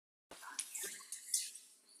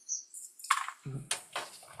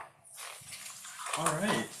All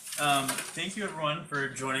right. Thank you everyone for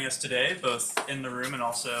joining us today, both in the room and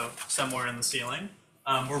also somewhere in the ceiling.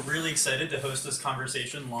 We're really excited to host this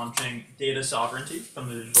conversation launching Data Sovereignty from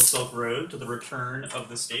the Digital Silk Road to the Return of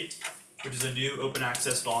the State, which is a new open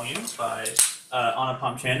access volume by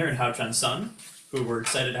Anupam Chander and Haochen Sun, who we're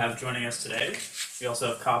excited to have joining us today. We also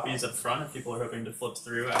have copies up front if people are hoping to flip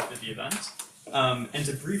through after the event. And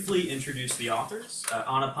to briefly introduce the authors,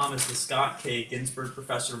 Anupam is the Scott K. Ginsburg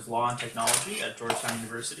Professor of Law and Technology at Georgetown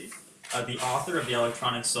University, the author of The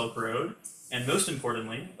Electronic Silk Road, and most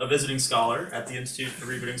importantly, a visiting scholar at the Institute for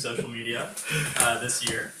Rebooting Social Media this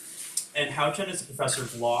year. And Haochen is a professor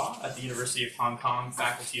of law at the University of Hong Kong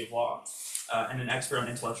Faculty of Law, and an expert on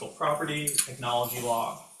intellectual property, technology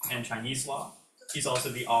law, and Chinese law. He's also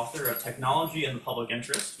the author of Technology and the Public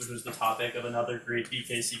Interest, which was the topic of another great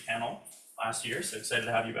BKC panel last year, so excited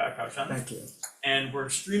to have you back, Haochen. Thank you. And we're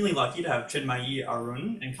extremely lucky to have Chinmayi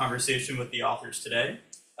Arun in conversation with the authors today.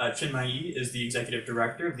 Chinmayi is the executive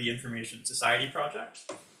director of the Information Society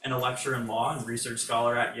Project and a lecturer in law and research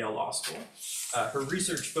scholar at Yale Law School. Her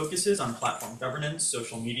research focuses on platform governance,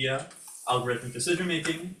 social media, algorithmic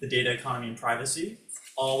decision-making, the data economy and privacy,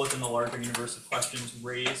 all within the larger universe of questions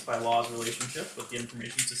raised by law's relationship with the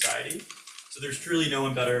information society. So there's truly no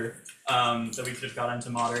one better that we could have gotten to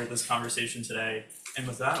moderate this conversation today. And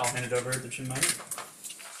with that, I'll hand it over to Chinmayi.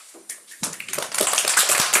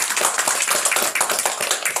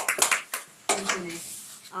 Thank you, Nick.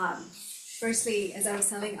 Firstly, as I was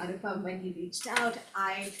telling Anupam when he reached out,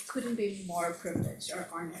 I couldn't be more privileged or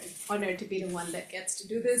honored to be the one that gets to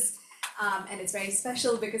do this. And it's very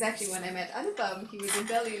special because actually when I met Anupam, he was in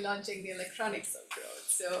Delhi launching the Electronic Silk Road.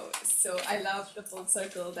 So I love the full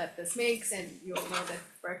circle that this makes, and you all know that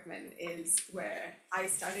Berkman is where I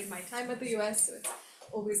started my time at the US, so it's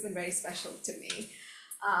always been very special to me.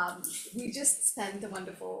 We just spent a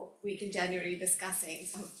wonderful week in January discussing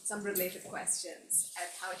some related questions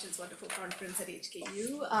at Haochen's wonderful conference at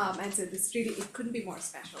HKU, and so this really, it couldn't be more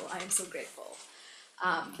special. I am so grateful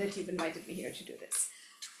that you've invited me here to do this.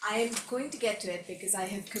 I'm going to get to it because I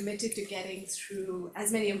have committed to getting through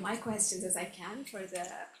as many of my questions as I can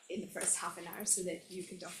in the first half an hour so that you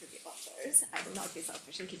can talk to the authors. I will not be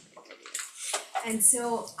selfish and keep it interviews. And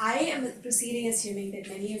so I am proceeding assuming that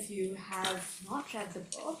many of you have not read the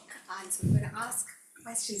book, and so I'm going to ask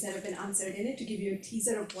questions that have been answered in it to give you a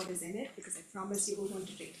teaser of what is in it, because I promise you will want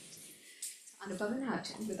to read it. So Anupam and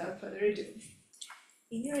Haochen, without further ado.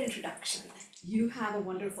 In your introduction, you have a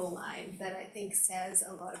wonderful line that I think says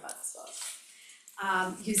a lot about this book.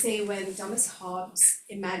 You say when Thomas Hobbes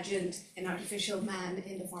imagined an artificial man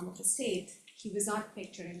in the form of a state, he was not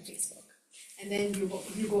picturing Facebook. And then you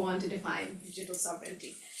go on to define digital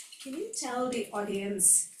sovereignty. Can you tell the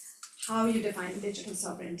audience how you define digital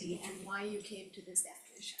sovereignty and why you came to this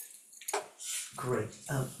definition? Great.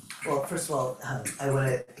 Well, first of all, I want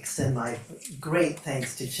to extend my great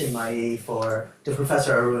thanks to Chinmayi to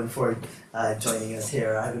Professor Arun for joining us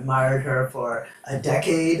here. I've admired her for a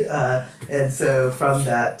decade, and so from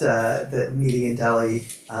the meeting in Delhi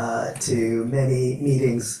to many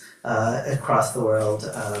meetings across the world.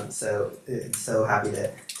 So happy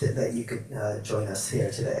that you could join us here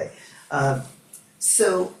today.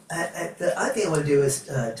 So the other thing I want to do is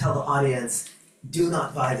tell the audience, do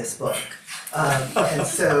not buy this book. And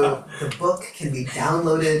so the book can be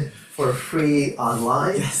downloaded for free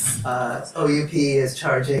online. Yes. OUP is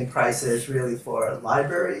charging prices really for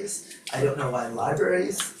libraries. I don't know why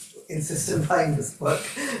libraries insist on buying this book.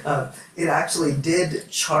 It actually did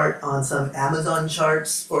chart on some Amazon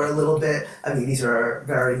charts for a little bit. I mean, these are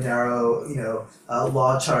very narrow,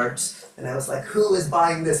 law charts. And I was like, who is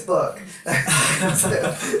buying this book? So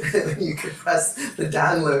you could press the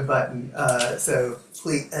download button. So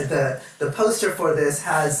please, the poster for this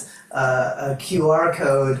has a QR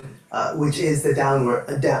code, which is the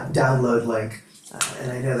download link.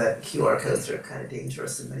 And I know that QR codes are kind of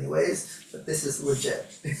dangerous in many ways, but this is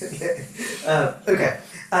legit. Okay.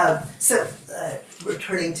 So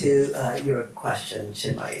returning to your question,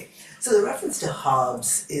 Chinmayi. So the reference to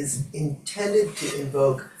Hobbes is intended to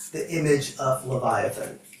invoke the image of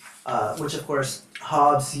Leviathan, which of course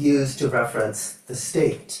Hobbes used to reference the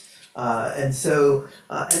state. And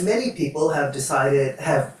many people have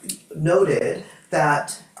noted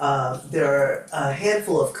that there are a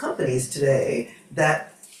handful of companies today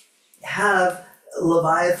that have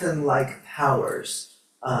Leviathan-like powers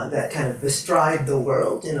that kind of bestride the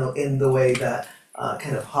world, in the way that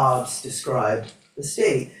kind of Hobbes described the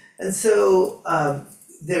state. And so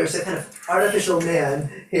there's a kind of artificial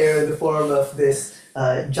man here in the form of these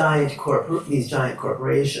giant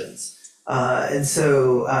corporations.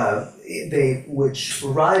 which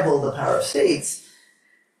rival the power of states.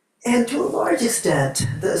 And to a large extent,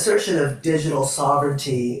 the assertion of digital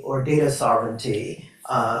sovereignty or data sovereignty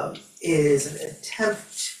is an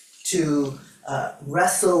attempt to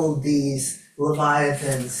wrestle these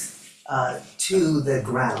leviathans to the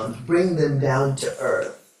ground, bring them down to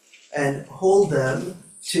earth, and hold them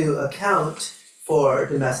to account for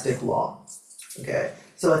domestic law. Okay,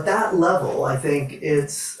 so at that level, I think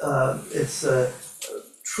it's a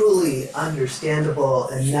truly understandable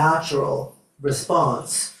and natural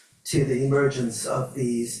response to the emergence of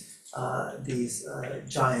these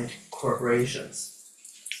giant corporations.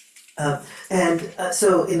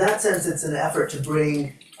 So in that sense, it's an effort to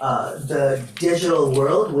bring the digital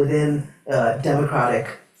world within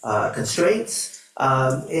democratic constraints.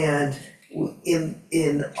 And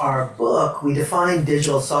in our book, we define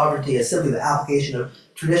digital sovereignty as simply the application of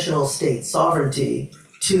traditional state sovereignty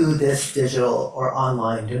to this digital or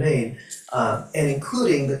online domain, and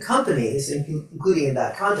including the companies, including in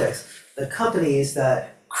that context, the companies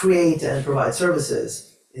that create and provide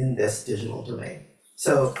services in this digital domain.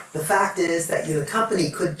 So the fact is that the company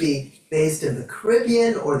could be based in the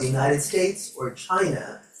Caribbean or the United States or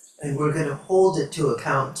China, and we're going to hold it to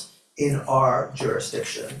account in our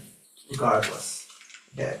jurisdiction, regardless.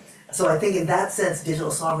 Okay. So I think in that sense,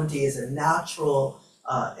 digital sovereignty is a natural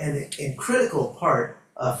and critical part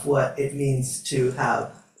of what it means to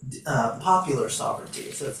have popular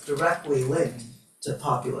sovereignty. So it's directly linked to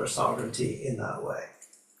popular sovereignty in that way,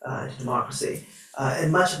 to democracy.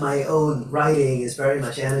 And much of my own writing is very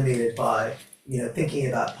much animated by thinking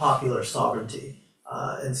about popular sovereignty,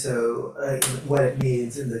 and so what it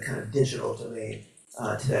means in the kind of digital domain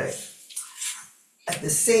today. At the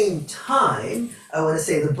same time, I want to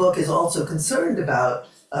say the book is also concerned about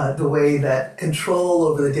the way that control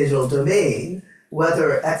over the digital domain,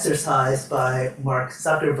 whether exercised by Mark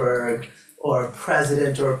Zuckerberg or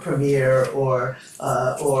President or Premier or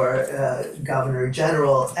Governor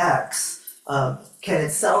General X, can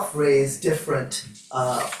itself raise different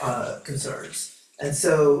concerns. And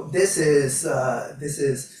so this is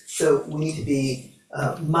so we need to be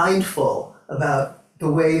mindful about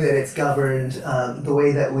the way that it's governed, the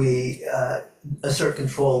way that we assert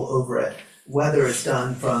control over it, whether it's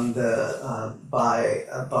done from the by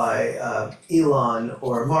Elon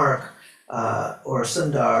or Mark or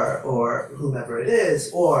Sundar or whomever it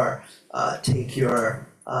is, or take your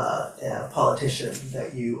politician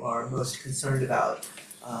that you are most concerned about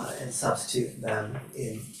and substitute them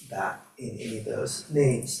in any of those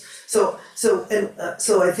names. So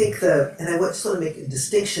I think and I just want to make a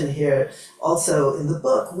distinction here. Also in the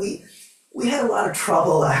book, we had a lot of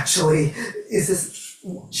trouble actually. Are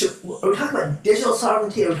we talking about digital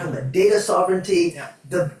sovereignty? Are we talking about data sovereignty? Yeah.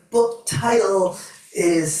 The book title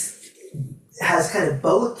has kind of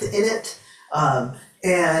both in it,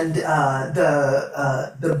 and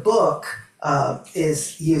the book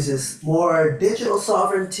uses more digital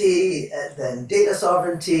sovereignty than data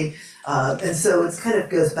sovereignty, and so it kind of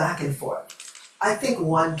goes back and forth. I think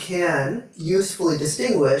one can usefully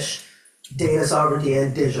distinguish data sovereignty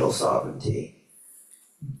and digital sovereignty,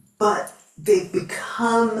 but they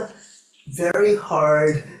become very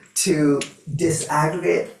hard to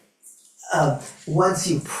disaggregate once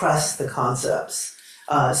you press the concepts.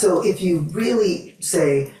 So if you really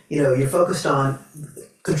say, you're focused on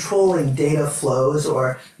controlling data flows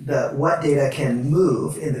or what data can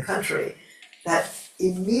move in the country, that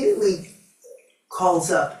immediately calls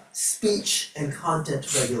up speech and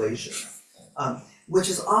content regulation, which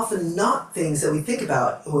is often not things that we think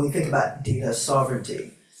about when we think about data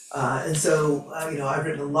sovereignty. And so, I've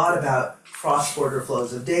written a lot about cross-border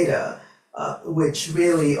flows of data, which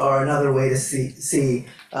really are another way to see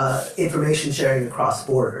information sharing across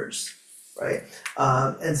borders, right?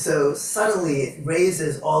 And so suddenly it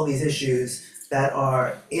raises all these issues that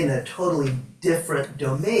are in a totally different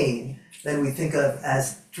domain than we think of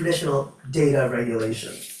as traditional data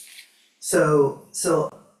regulation. So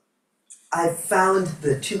I found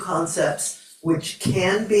the two concepts which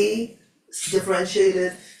can be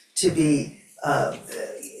differentiated to be, I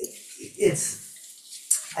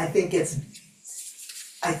think it's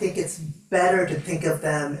better to think of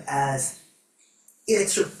them as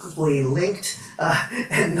inextricably linked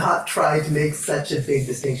and not try to make such a big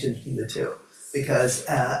distinction between the two, because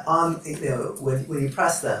when you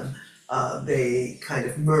press them, they kind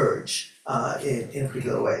of merge in a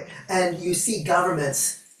particular way, and you see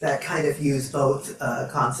governments that kind of use both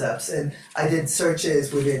concepts. And I did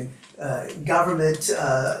searches within government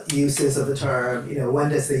uses of the term. When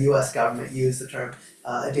does the U.S. government use the term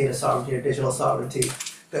data sovereignty or digital sovereignty?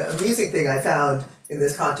 the amusing thing I found in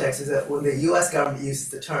this context is that when the US government uses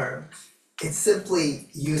the term, it simply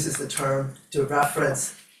uses the term to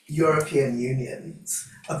reference European Union's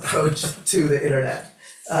approach to the internet.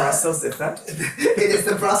 Brussels effect? It is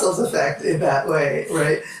the Brussels effect in that way,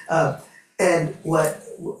 right? And what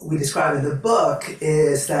we describe in the book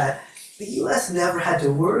is that the US never had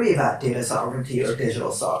to worry about data sovereignty or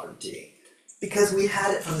digital sovereignty because we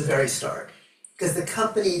had it from the very start. Because the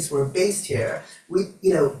companies were based here,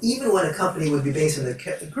 even when a company would be based in the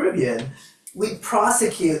Caribbean, we'd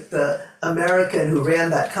prosecute the American who ran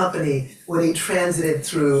that company when he made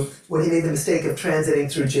the mistake of transiting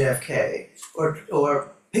through JFK,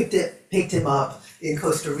 or picked him up in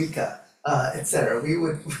Costa Rica, etc.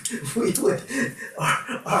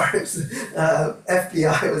 Our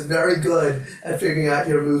FBI was very good at figuring out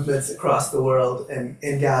your movements across the world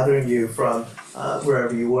and gathering you from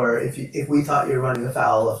wherever you were if we thought you were running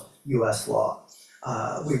afoul of US law.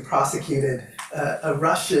 We prosecuted a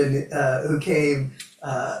Russian who came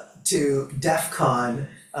to DEF CON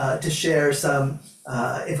to share some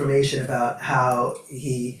information about how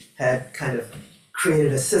he had kind of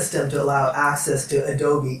created a system to allow access to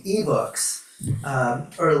Adobe ebooks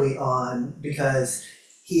early on because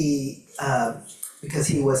he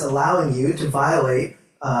was allowing you to violate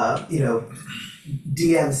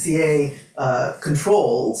DMCA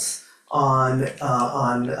controls on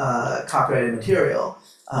copyrighted material.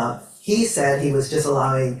 He said he was just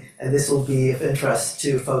allowing, and this will be of interest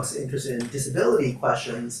to folks interested in disability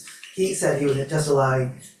questions, he said he was just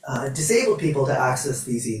allowing disabled people to access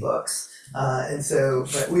these ebooks.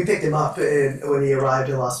 But we picked him up when he arrived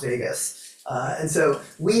in Las Vegas. And so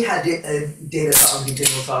we had data sovereignty,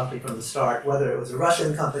 digital sovereignty from the start, whether it was a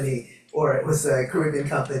Russian company or it was a Caribbean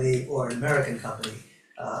company or an American company.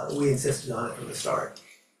 We insisted on it from the start.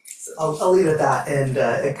 So I'll leave it at that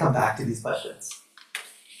and come back to these questions.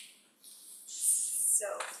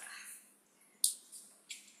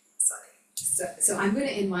 So I'm going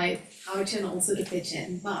to invite Haochen also to pitch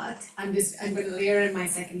in, but I'm going to layer in my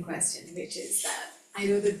second question, which is that I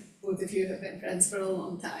know that both of you have been friends for a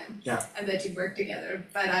long time, and that you work together,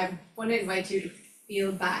 but I want to invite you to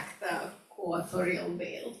peel back the co-authorial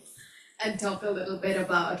veil and talk a little bit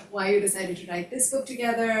about why you decided to write this book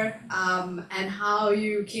together, and how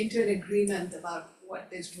you came to an agreement about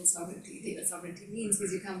what digital sovereignty, data sovereignty means,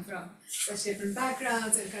 because you come from such different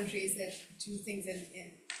backgrounds and countries that do things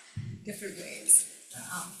in different ways.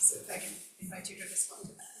 So if I can invite you to respond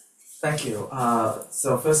to that. Thank you.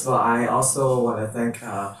 So first of all, I also want to thank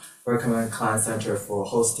Berkman Klein Center for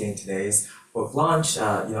hosting today's book launch.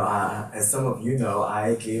 As some of you know,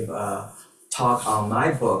 I gave a talk on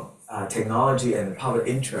my book, Technology and Public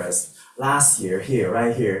Interest, last year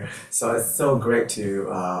right here. So it's so great to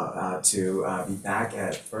be back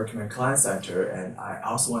at Berkman Klein Center, and I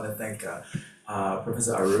also want to thank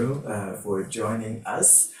Professor Arun for joining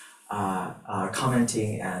us,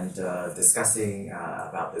 commenting and discussing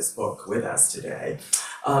about this book with us today.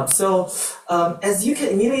 As you can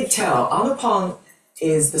immediately tell, Anupam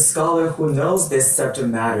is the scholar who knows this subject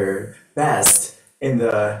matter best in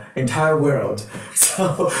the entire world.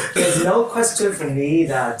 So there's no question for me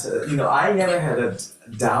that, I never had a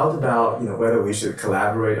doubt about, whether we should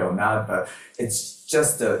collaborate or not, but it's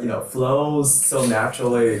just, flows so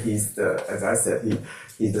naturally. He's as I said,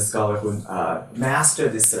 he's the scholar who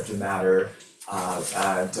mastered this subject matter.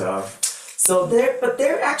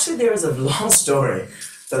 There is a long story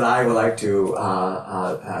that I would like to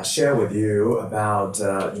share with you about,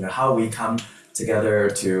 how we come together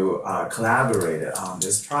to collaborate on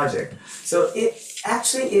this project. So it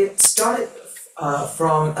started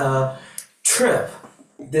from a trip,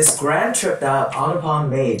 this grand trip that Anupam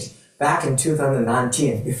made back in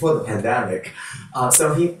 2019, before the pandemic.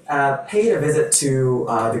 So he paid a visit to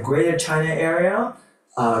the Greater China area,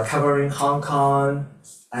 covering Hong Kong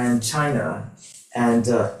and China. And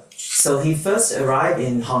so he first arrived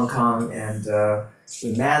in Hong Kong, and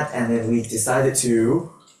we met, and then we decided to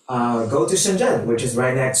go to Shenzhen, which is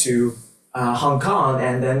right next to Hong Kong,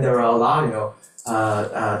 and then there are a lot,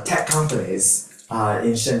 tech companies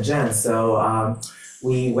in Shenzhen. So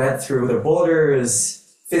we went through the borders,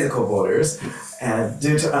 physical borders, and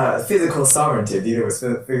due to physical sovereignty, dealing with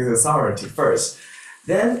physical sovereignty first.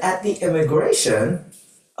 Then at the immigration,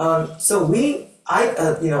 I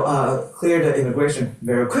cleared the immigration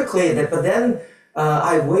very quickly, but then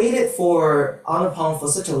I waited for Anupam for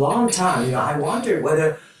such a long time. I wondered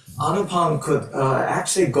whether Anupam could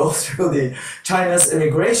actually go through the China's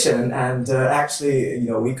immigration, and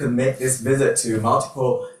we could make this visit to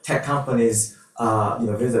multiple tech companies,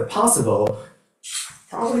 visit possible.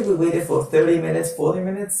 Probably we waited for 30 minutes, 40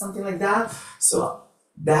 minutes, something like that. So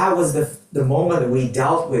that was the moment we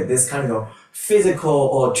dealt with this kind of physical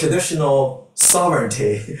or traditional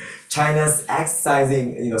sovereignty. China's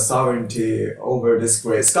exercising, sovereignty over this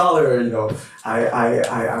great scholar.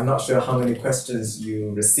 I'm not sure how many questions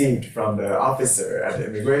you received from the officer at the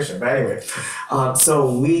immigration, but anyway,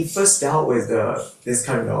 so we first dealt with this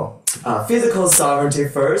kind of physical sovereignty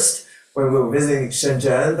first when we were visiting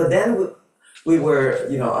Shenzhen, but then we were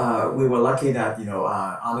lucky that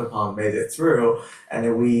Anupam made it through, and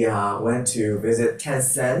then we went to visit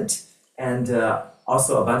Tencent and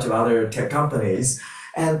also a bunch of other tech companies.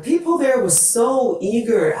 And people there were so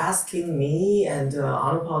eager, asking me and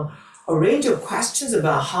Anupam a range of questions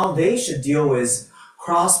about how they should deal with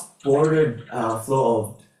cross-border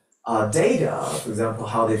flow of data. For example,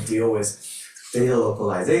 how they deal with data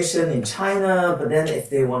localization in China, but then if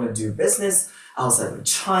they want to do business outside of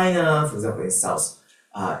China, for example, in South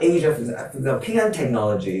Asia, for example, Ping An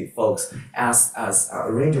Technology folks asked us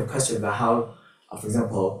a range of questions about how, for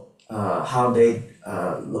example, how they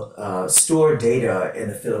store data in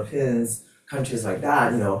the Philippines, countries like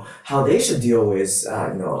that, how they should deal with,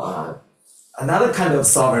 another kind of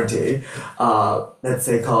sovereignty, let's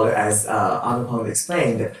say called, as Anupam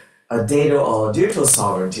explained, a data or digital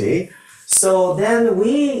sovereignty. So then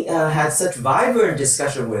we had such vibrant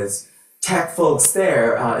discussion with tech folks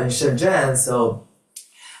there in Shenzhen. So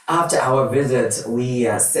after our visit, we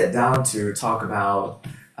sat down to talk about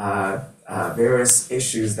various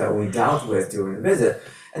issues that we dealt with during the visit.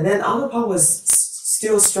 And then Anupam was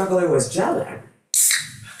still struggling with jet lag.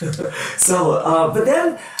 So, but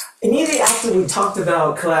then immediately after we talked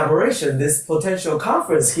about collaboration, this potential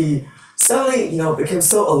conference, he suddenly, became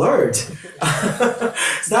so alert. So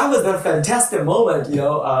that was a fantastic moment, we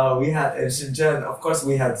had in Shenzhen. Of course,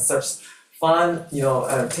 we had such fun,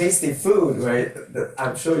 tasty food, right?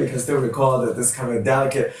 I'm sure you can still recall that this kind of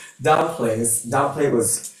delicate dumplings. Dumpling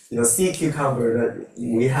was, sea cucumber that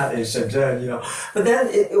we had in Shenzhen, But then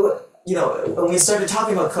when we started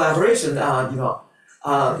talking about collaboration,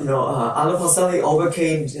 Anupam suddenly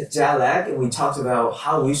overcame jet lag, and we talked about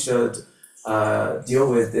how we should deal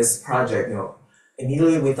with this project.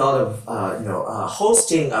 Immediately we thought of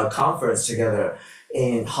hosting a conference together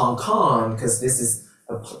in Hong Kong, because this is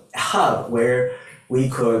a hub where we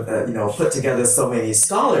could put together so many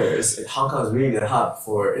scholars. Hong Kong is really the hub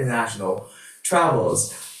for international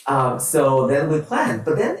travels. So then we planned,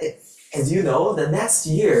 but then as you know, the next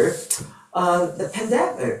year the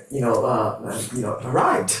pandemic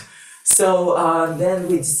arrived. So then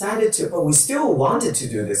we decided to, but we still wanted to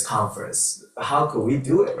do this conference. How could we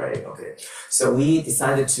do it, right? Okay, so we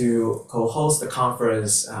decided to co-host the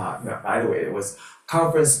conference. By the way, it was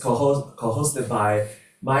conference co-hosted by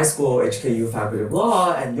my school, HKU Faculty of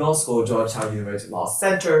Law, and your school, Georgetown University Law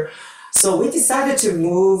Center. So we decided to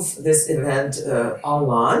move this event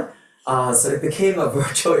online. So it became a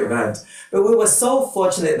virtual event. But we were so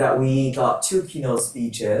fortunate that we got two keynote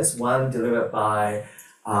speeches, one delivered by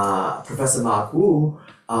Professor Mark Wu,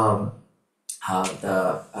 a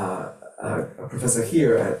professor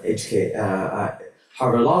here at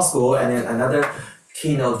Harvard Law School, and then another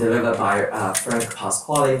keynote delivered by Frank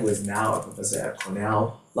Pasquale, who is now a professor at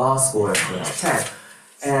Cornell Law School and Cornell Tech.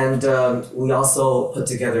 And we also put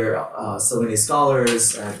together so many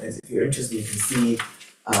scholars, and if you're interested, you can see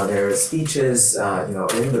their speeches,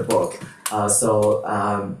 in the book. So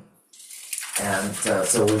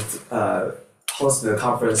we hosted the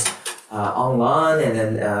conference online,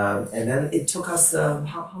 and then it took us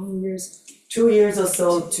how many years? 2 years or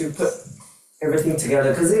so to put everything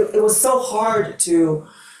together, because it was so hard to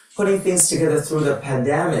putting things together through the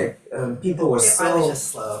pandemic. People were I was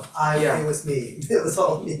just slow. It was me. It was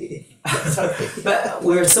all me. But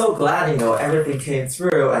we're so glad, everything came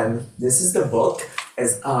through, and this is the book.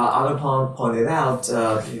 As Anupam pointed out,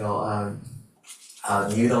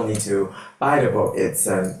 you don't need to buy the book. It's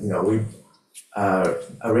we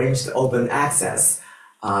arranged open access.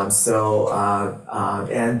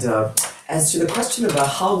 As to the question about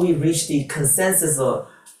how we reach the consensus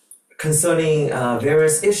concerning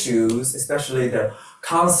various issues, especially the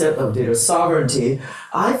concept of data sovereignty,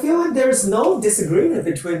 I feel like there's no disagreement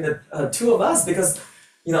between the two of us, because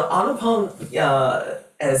Anupam,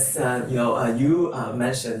 as you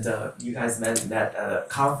mentioned, you guys mentioned that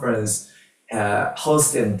conference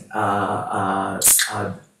hosted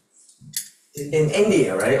in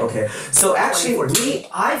India, right? Okay, so actually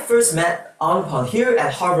I first met Anupam here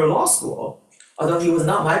at Harvard Law School, although he was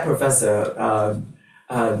not my professor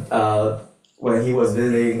when he was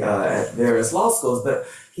visiting at various law schools, but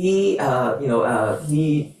he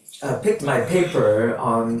picked my paper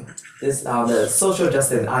on this the social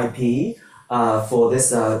justice in IP for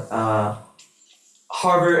this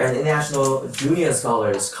Harvard and International Junior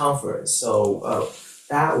Scholars Conference. So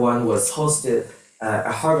that one was hosted at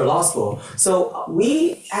Harvard Law School. So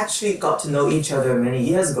we actually got to know each other many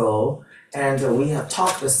years ago, and we have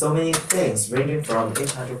talked about so many things, ranging from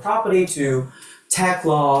intellectual property to tech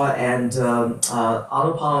law, and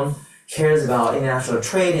Anupam cares about international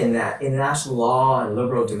trade and international law and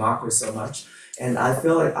liberal democracy so much. And I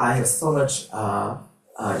feel like I have so much,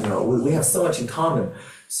 we have so much in common.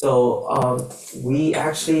 So we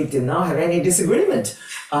actually did not have any disagreement,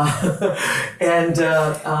 but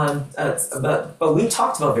we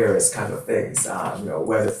talked about various kind of things.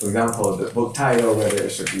 Whether, for example, the book title, whether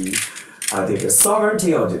it should be digital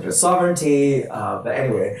sovereignty or digital sovereignty. But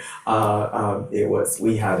anyway,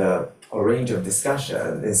 we had a range of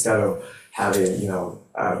discussion instead of having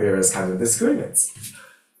various kind of disagreements.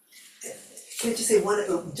 Can I just say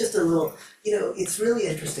just a little, it's really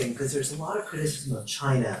interesting because there's a lot of criticism of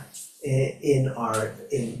China in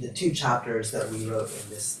the 2 chapters that we wrote in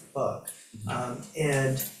this book.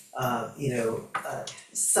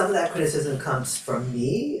 Some of that criticism comes from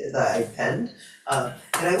me that I penned, and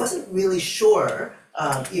I wasn't really sure,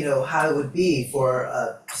 how it would be for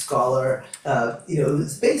a scholar,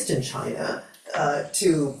 who's based in China,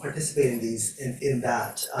 to participate in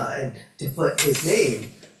that, and to put his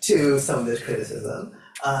name to some of this criticism.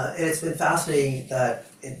 And it's been fascinating that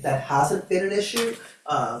that hasn't been an issue.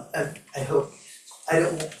 I hope I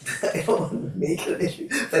don't want to make it an issue,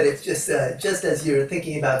 but it's just as you're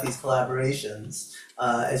thinking about these collaborations,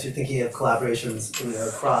 as you're thinking of collaborations,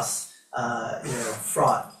 across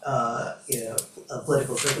fraught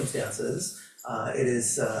political circumstances, it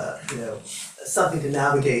is something to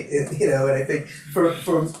navigate. And I think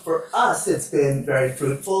for us it's been very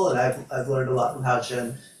fruitful, and I've learned a lot from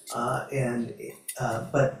Haochen.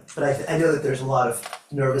 But I know that there's a lot of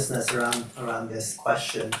nervousness around this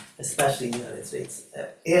question, especially in the United States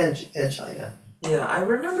and China. Yeah, I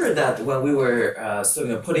remember that when we were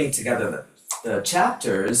putting together the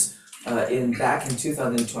chapters back in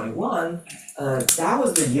 2021, that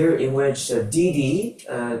was the year in which Didi,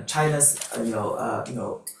 China's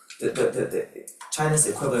the China's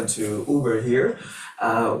equivalent to Uber here,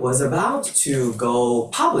 was about to go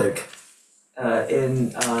public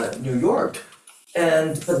in New York.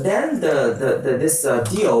 But then this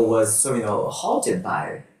deal was halted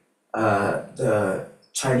by the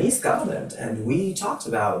Chinese government, and we talked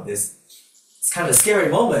about this kind of scary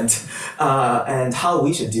moment and how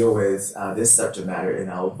we should deal with this subject matter in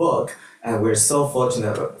our book. And we're so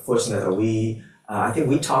fortunate that I think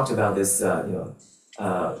we talked about this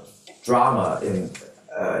drama in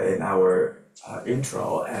our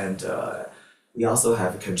intro, and we also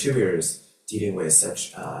have contributors dealing with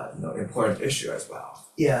such important issue as well.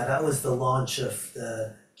 Yeah, that was the launch of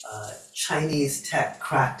the Chinese tech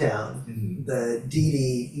crackdown. Mm-hmm. The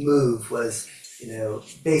Didi move was,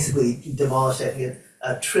 basically demolished $1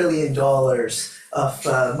 trillion of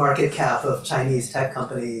market cap of Chinese tech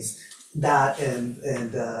companies. That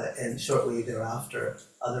and shortly thereafter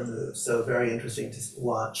other moves. So very interesting to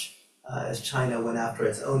watch as China went after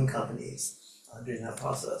its own companies during that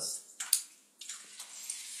process.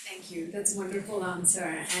 Thank you. That's a wonderful answer.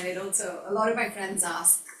 And it also, a lot of my friends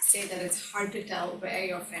say that it's hard to tell where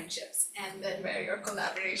your friendships end and where your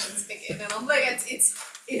collaborations begin. And I'm like, it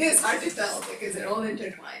is hard to tell because they're all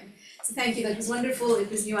intertwined. So thank you. That was wonderful. It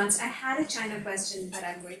was nuanced. I had a China question, but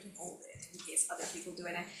I'm going to hold it in case other people do.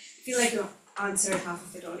 And I feel like you answered half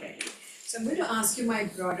of it already. So I'm going to ask you my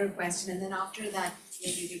broader question, and then after that,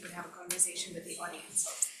 maybe we could have a conversation with the audience,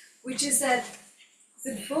 which is that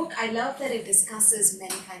the book, I love that it discusses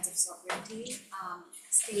many kinds of sovereignty,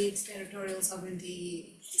 states, territorial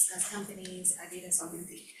sovereignty, discuss companies, data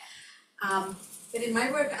sovereignty. But in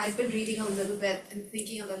my work, I've been reading a little bit and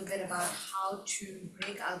thinking a little bit about how to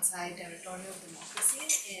break outside territorial democracy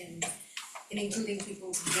in including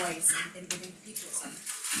people's voice and giving people something.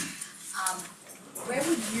 Where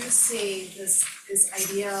would you say this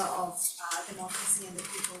idea of democracy and the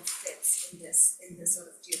people fits in this sort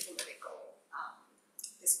of geopolitical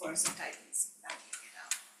discourse of titans that you get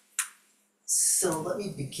out? So let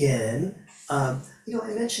me begin. I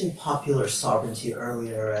mentioned popular sovereignty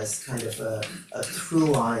earlier as kind of a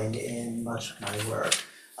through line in much of my work.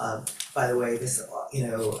 By the way, this,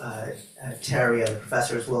 Terry and the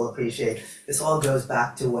professors will appreciate, this all goes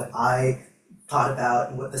back to what I thought about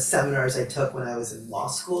and what the seminars I took when I was in law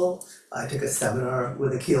school. I took a seminar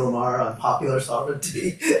with Akil Amar on popular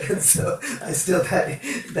sovereignty, and so I still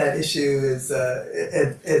that issue is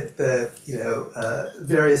at the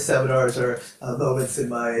various seminars or moments in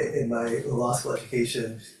my law school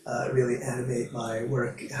education really animate my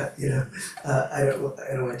work. I don't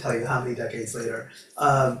want to tell you how many decades later,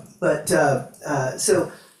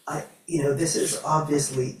 so this is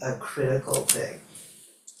obviously a critical thing.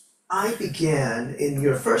 I began in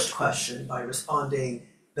your first question by responding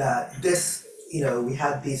that this, we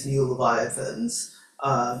had these new leviathans,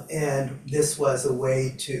 and this was a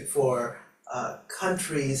way for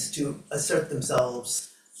countries to assert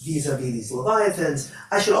themselves vis-a-vis these leviathans.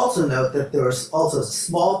 I should also note that there were also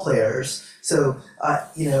small players. So,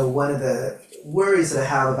 one of the worries that I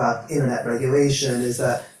have about internet regulation is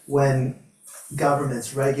that when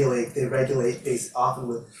governments regulate, they regulate based often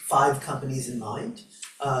with 5 companies in mind.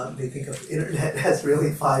 They think of the internet as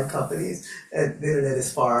really 5 companies, and the internet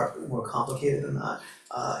is far more complicated than that.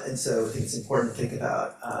 And so I think it's important to think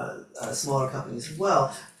about smaller companies as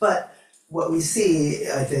well. But what we see,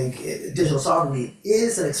 I think, digital sovereignty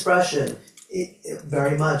is an expression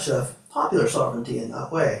very much of popular sovereignty in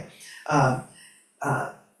that way.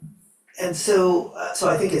 And so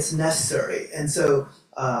I think it's necessary. And so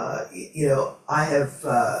I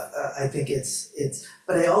think it's,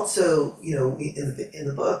 but I also, in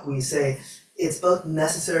the book we say it's both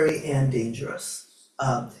necessary and dangerous.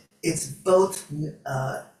 It's both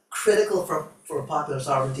critical for popular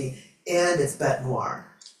sovereignty and it's bête noire,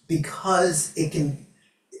 because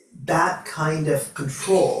that kind of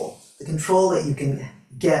control, the control that you can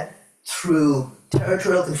get through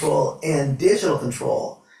territorial control and digital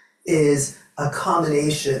control, is a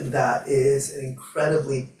combination that is an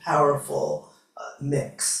incredibly powerful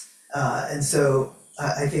mix. And so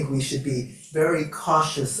I think we should be very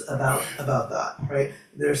cautious about that, right?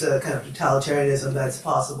 There's a kind of totalitarianism that's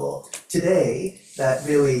possible today that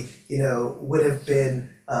really, would have been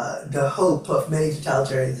the hope of many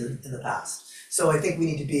totalitarians in the past. So I think we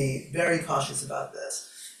need to be very cautious about this.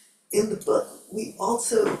 In the book, we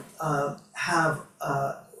also are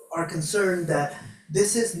concerned that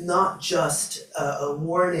this is not just a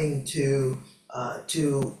warning to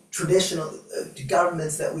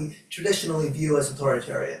governments that we traditionally view as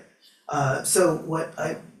authoritarian. So what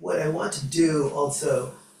I want to do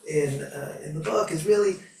also in the book is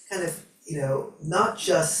really kind of not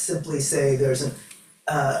just simply say there's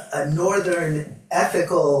a northern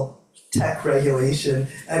ethical tech regulation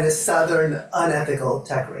and a southern unethical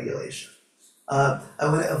tech regulation. I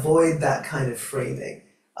want to avoid that kind of framing.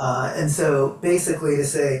 And so basically to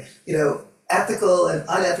say, ethical and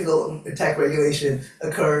unethical tech regulation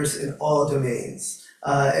occurs in all domains.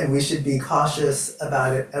 And we should be cautious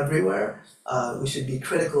about it everywhere. We should be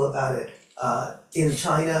critical about it in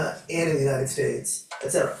China and in the United States,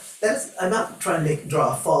 etc. I'm not trying to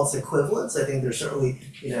draw a false equivalence. I think there's certainly,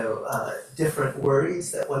 different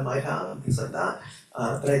worries that one might have and things like that.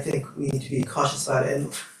 But I think we need to be cautious about it.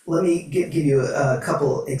 And let me give you a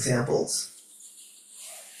couple examples.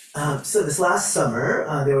 So this last summer,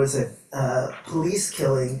 there was a police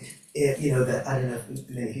killing, that I don't know if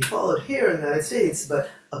many of you followed here in the United States, but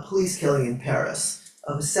a police killing in Paris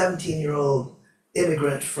of a 17-year-old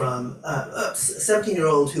immigrant from,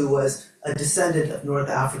 17-year-old who was a descendant of North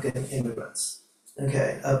African immigrants,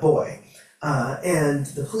 okay, a boy. And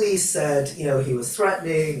the police said, he was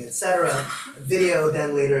threatening, etc. A video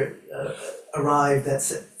then later arrived that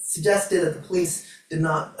suggested that the police did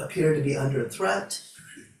not appear to be under threat.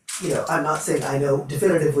 I'm not saying I know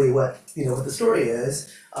definitively what the story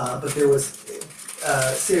is, but there was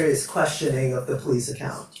serious questioning of the police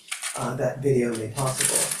account that video made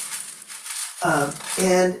possible.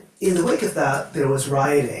 And in the wake of that, there was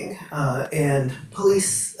rioting, and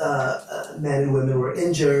police men and women were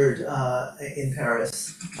injured in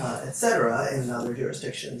Paris, etc., and in other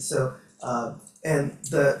jurisdictions. So, and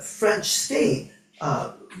the French state,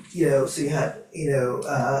 so you had,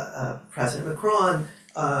 President Macron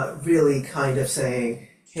really kind of saying,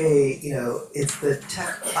 hey, it's the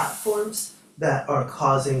tech platforms that are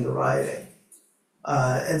causing the rioting.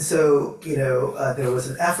 And so, there was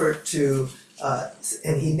an effort to,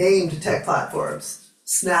 and he named tech platforms,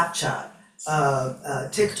 Snapchat,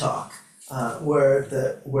 TikTok, were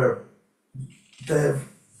the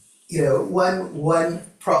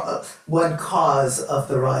one cause of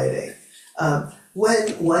the rioting.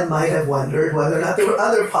 When one might have wondered whether or not there were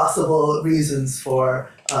other possible reasons for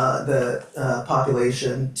the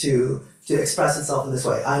population to express itself in this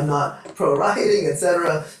way. I'm not pro-rioting,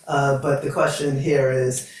 etc. But the question here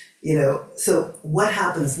is, So what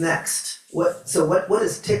happens next? What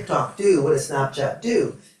does TikTok do? What does Snapchat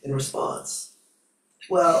do in response?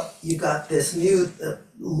 Well, you've got this new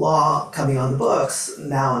law coming on the books,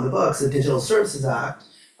 the Digital Services Act,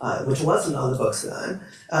 which wasn't on the books then.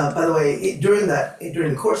 By the way, during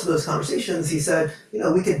the course of those conversations, he said,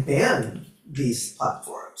 we could ban these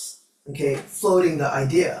platforms, okay, floating the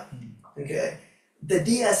idea, okay. The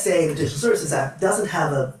DSA, the Digital Services Act, doesn't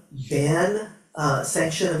have a ban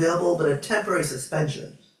sanction available, but a temporary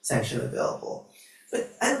suspension sanction available.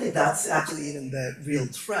 But I don't think that's actually even the real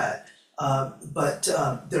threat. But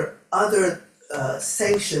there are other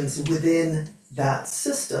sanctions within that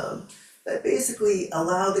system that basically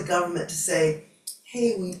allow the government to say,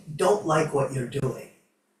 hey, we don't like what you're doing.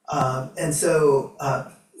 And so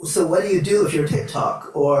what do you do if you're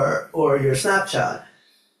TikTok or you're Snapchat?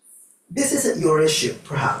 This isn't your issue,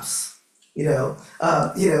 perhaps, on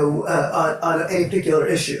any particular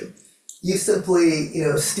issue. You simply,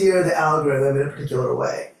 steer the algorithm in a particular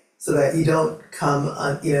way so that you don't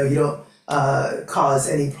cause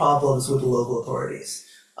any problems with the local authorities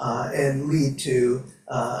and lead to,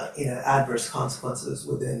 adverse consequences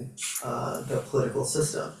within the political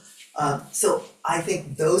system. So I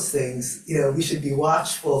think those things, we should be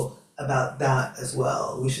watchful about that as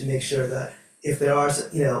well. We should make sure that if there are,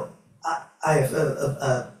 I have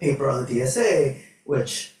a paper on the DSA,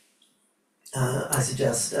 which I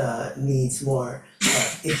suggest needs more.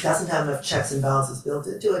 It doesn't have enough checks and balances built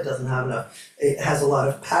into it. It has a lot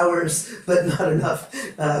of powers, but not enough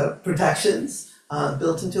protections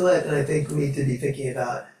built into it. And I think we need to be thinking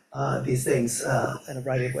about these things in a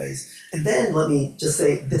variety of ways. And then let me just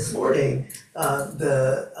say, this morning,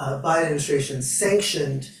 the Biden administration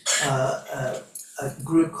sanctioned a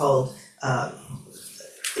group called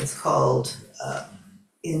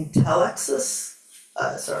Intellexus.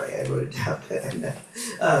 Sorry, I wrote it down.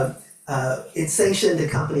 It sanctioned a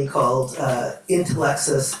company called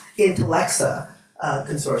Intellexa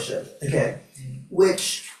Consortium, okay,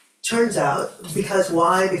 which turns out, because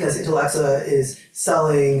Intellexa is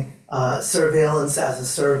selling surveillance as a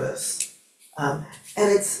service. And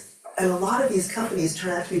a lot of these companies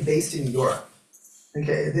turn out to be based in Europe.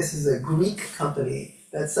 Okay, this is a Greek company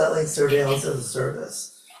that's selling surveillance as a service.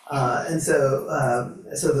 And so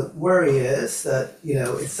the worry is that,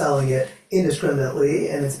 it's selling it indiscriminately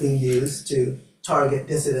and it's being used to target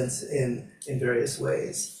dissidents in various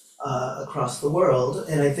ways across the world.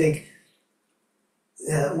 And I think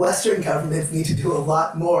Western governments need to do a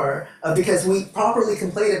lot more because we properly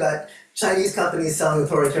complain about Chinese companies selling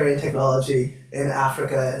authoritarian technology in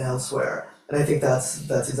Africa and elsewhere. And I think that's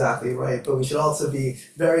exactly right. But we should also be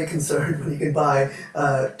very concerned when you can buy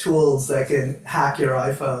tools that can hack your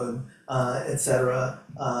iPhone, et cetera.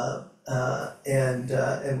 And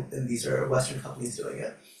these are Western companies doing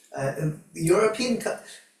it. And the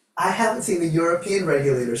I haven't seen the European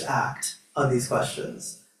regulators act on these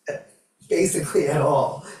questions, basically at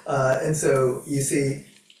all. And so you see,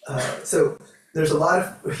 so there's a lot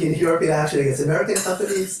of European action against American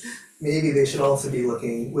companies. Maybe they should also be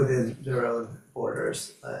looking within their own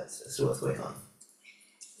borders as to what's going on.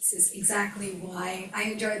 This is exactly why I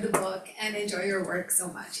enjoyed the book and enjoy your work so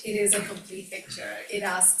much. It is a complete picture. It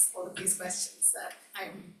asks all of these questions that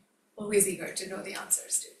I'm always eager to know the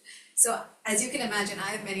answers to. So as you can imagine, I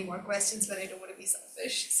have many more questions, but I don't want to be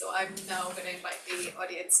selfish. So I'm now going to invite the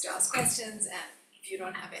audience to ask questions, and if you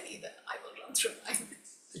don't have any, then I will run through mine.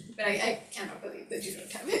 But I cannot believe that you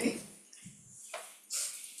don't have any.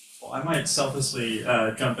 Well, I might selfishly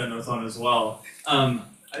jump in with one as well.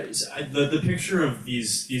 The picture of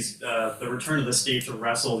the return of the state to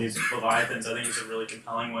wrestle these leviathans, I think is a really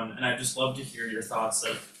compelling one, and I'd just love to hear your thoughts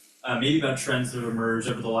of maybe about trends that have emerged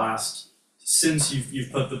over the last, since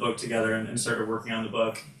you've put the book together and started working on the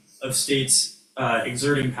book, of states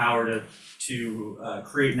exerting power to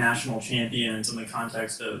create national champions in the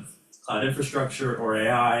context of cloud infrastructure or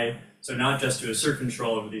AI. So not just to assert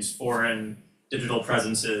control over these foreign digital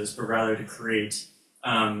presences, but rather to create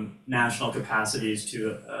national capacities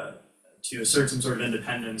to assert some sort of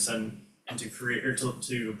independence and to create or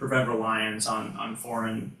to prevent reliance on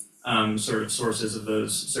foreign sort of sources of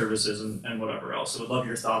those services and whatever else. So would love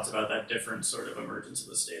your thoughts about that different sort of emergence of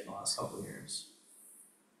the state in the last couple of years.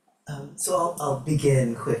 So I'll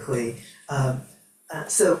begin quickly.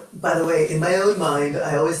 So, by the way, in my own mind,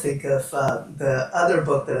 I always think of the other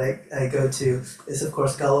book that I go to is, of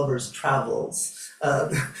course, Gulliver's Travels,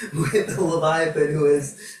 with the Leviathan who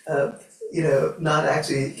is, not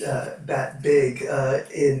actually that big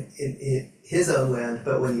in his own land,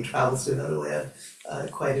 but when he travels to another land,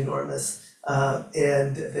 quite enormous.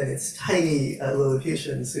 And then it's tiny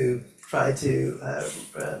Lilliputians who try to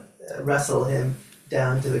wrestle him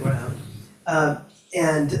down to the ground.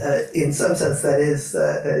 And in some sense, that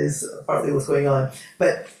is partly what's going on.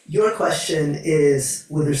 But your question is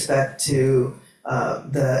with respect to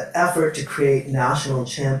the effort to create national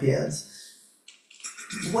champions.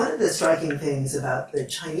 One of the striking things about the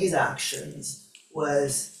Chinese actions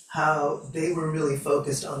was how they were really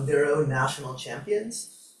focused on their own national champions.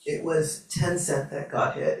 It was Tencent that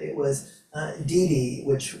got hit. It was Didi,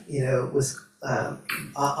 which was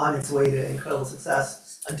on its way to incredible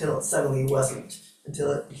success until it suddenly wasn't.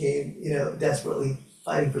 Until it became, desperately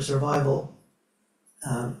fighting for survival,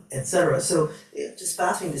 etc. So it's just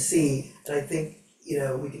fascinating to see, and I think,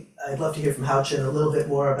 I'd love to hear from Haochen a little bit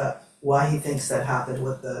more about why he thinks that happened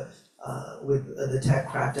with the tech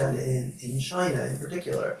crackdown in China in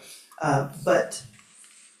particular. But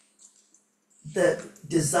the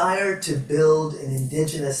desire to build an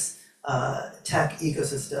indigenous tech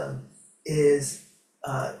ecosystem is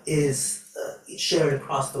shared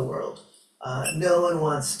across the world. No one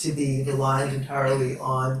wants to be reliant entirely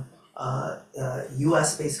on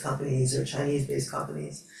US-based companies or Chinese-based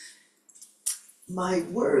companies. My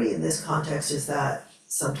worry in this context is that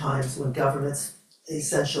sometimes when governments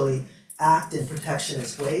essentially act in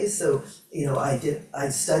protectionist ways, so I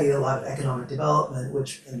studied a lot of economic development,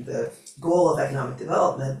 and the goal of economic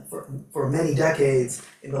development for many decades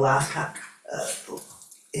in the last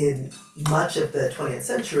in much of the 20th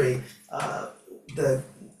century,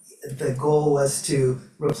 the goal was to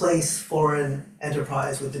replace foreign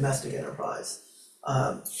enterprise with domestic enterprise.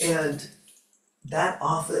 And that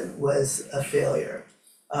often was a failure.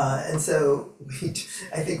 And so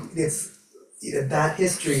I think it's, that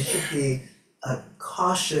history should be a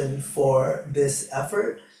caution for this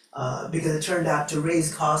effort, because it turned out to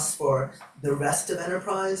raise costs for the rest of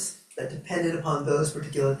enterprise that depended upon those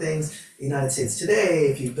particular things. The United States today,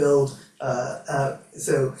 if you build,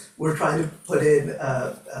 so we're trying to put in,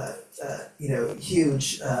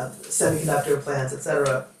 huge semiconductor plants,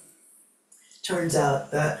 etc. Turns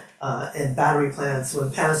out that in battery plants, when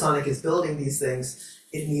Panasonic is building these things,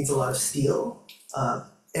 it needs a lot of steel.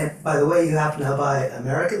 And by the way, you have to now buy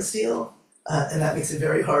American steel, and that makes it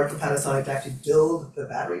very hard for Panasonic to actually build the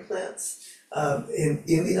battery plants in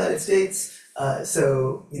the United States.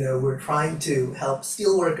 So we're trying to help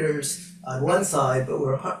steel workers on one side, but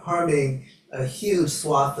we're harming a huge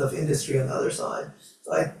swath of industry on the other side.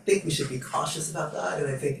 So I think we should be cautious about that, and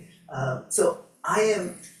I think so. I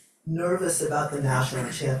am nervous about the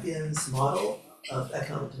national champions model of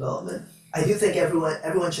economic development. I do think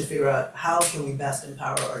everyone should figure out how can we best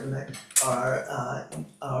empower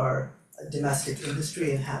our domestic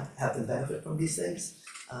industry and have them benefit from these things.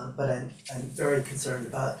 But I'm very concerned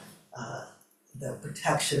about the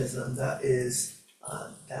protectionism that is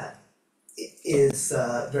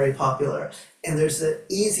very popular. And there's an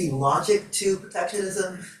easy logic to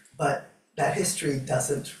protectionism, but that history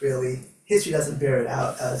doesn't bear it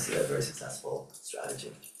out as a very successful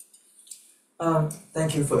strategy.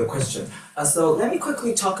 Thank you for the question. So let me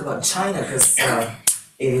quickly talk about China, because it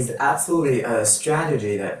is absolutely a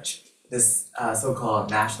strategy that this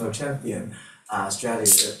so-called national champion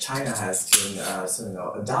strategy that China has been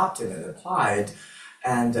adopted and applied.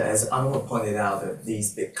 And as Anupam pointed out, that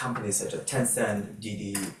these big companies such as Tencent,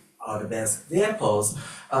 Didi are the best examples.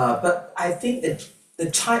 But I think that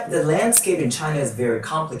the landscape in China is very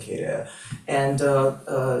complicated, and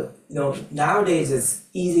nowadays it's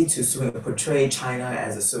easy to sort of portray China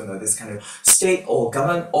as a this kind of state or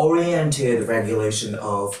government-oriented regulation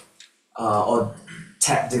of or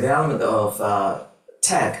tech development of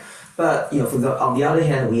tech. But on the other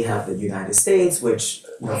hand, we have the United States, which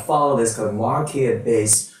follow this kind of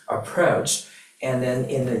market-based approach, and then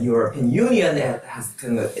in the European Union, it has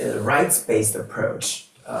kind of a rights-based approach.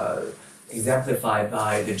 Exemplified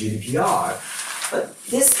by the GDPR, but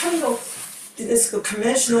this conventional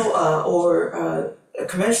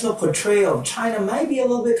conventional portrayal of China might be a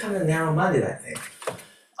little bit kind of narrow-minded. I think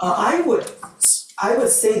I would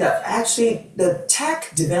say that actually the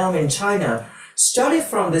tech development in China started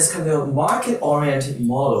from this kind of market-oriented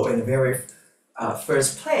model in the very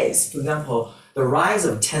first place. For example, the rise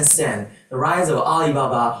of Tencent, the rise of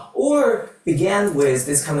Alibaba, or began with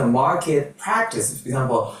this kind of market practice. For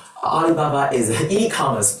example, Alibaba is an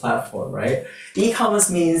e-commerce platform, right?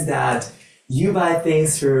 E-commerce means that you buy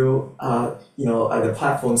things through, other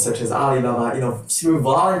platforms such as Alibaba, through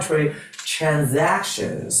voluntary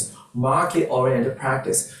transactions, market-oriented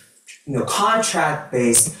practice,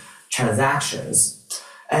 contract-based transactions.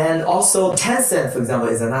 And also Tencent, for example,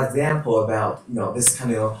 is another example about, this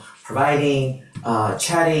kind of providing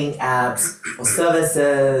chatting apps or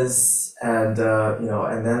services, and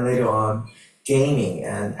and then later on gaming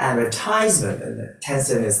and advertisement, and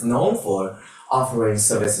Tencent is known for offering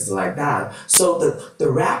services like that. So the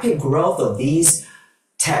rapid growth of these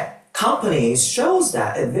tech companies shows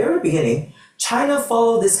that at the very beginning, China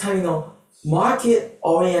followed this kind of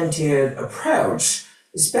market-oriented approach,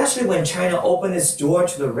 especially when China opened its door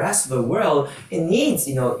to the rest of the world. It needs,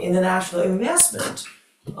 international investment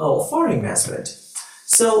or foreign investment.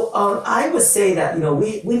 So I would say that,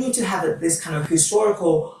 we need to have this kind of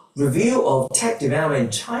historical review of tech development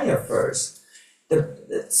in China first.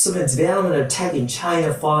 Some of the development of tech in China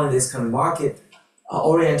following this kind of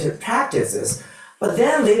market-oriented practices. But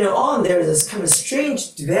then later on, there is this kind of strange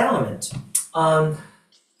development.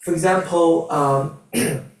 For example,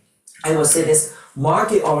 I would say this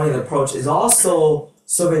market-oriented approach is also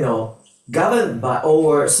governed by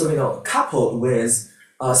or coupled with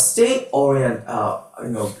state-oriented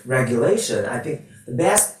regulation. I think the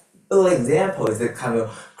best early example is the kind of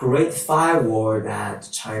Great Firewall that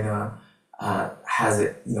China has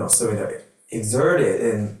exerted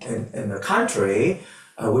in the country,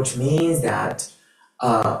 which means that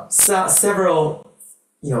several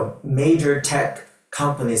major tech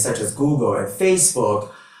companies such as Google and Facebook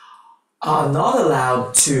are not allowed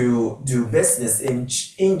to do business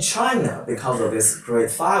in China because of this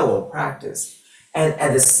Great Firewall practice. And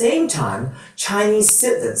at the same time, Chinese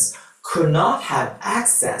citizens could not have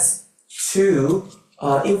access to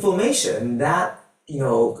information that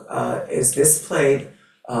is displayed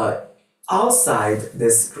outside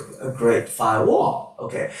this Great Firewall.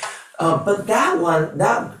 Okay, but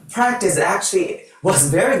that practice actually was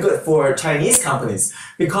very good for Chinese companies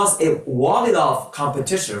because it warded off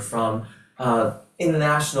competition from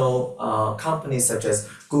international companies such as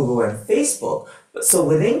Google and Facebook. So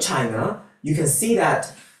within China, you can see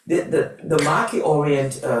that the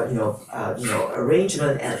market-oriented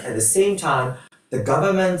arrangement and at the same time the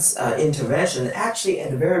government's intervention actually at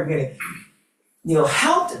the very beginning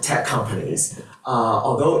helped tech companies,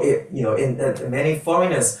 although in many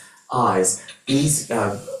foreigners' eyes these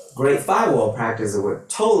Great Firewall practices were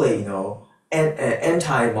totally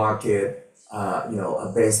anti-market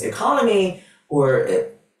based economy, or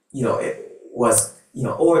it was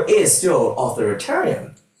or is still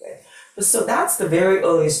authoritarian. So that's the very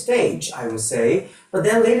early stage, I would say. But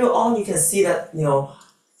then later on, you can see that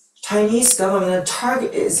Chinese government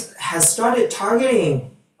has started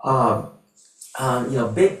targeting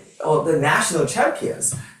big or the national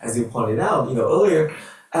champions, as you pointed out earlier.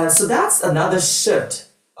 So that's another shift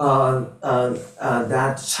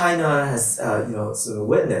that China has sort of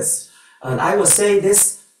witnessed. And I would say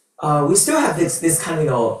this we still have this kind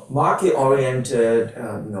of market-oriented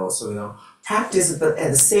practice, but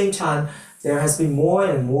at the same time, there has been more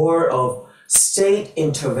and more of state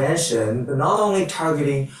intervention, but not only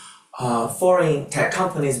targeting foreign tech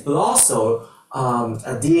companies, but also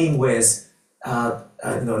dealing with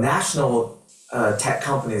national tech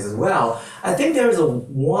companies as well. I think there is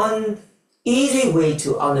one easy way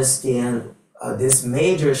to understand this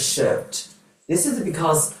major shift. This is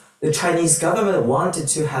because the Chinese government wanted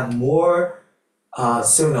to have more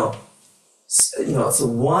so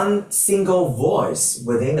one single voice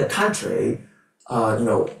within the country,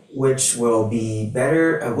 which will be better,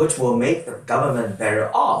 which will make the government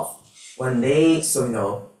better off when they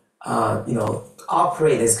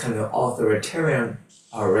operate this kind of authoritarian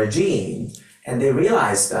regime, and they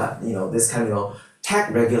realize that this kind of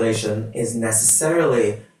tech regulation is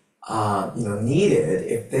necessarily needed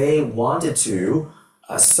if they wanted to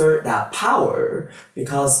assert that power,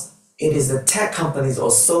 because it is the tech companies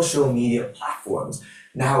or social media platforms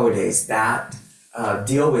nowadays that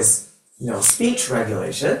deal with speech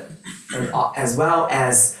regulation, and as well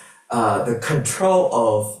as the control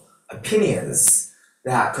of opinions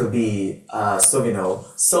that could be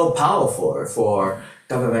so powerful for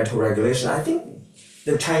governmental regulation. I think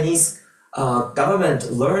the Chinese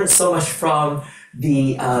government learned so much from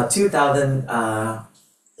the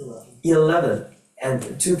 2011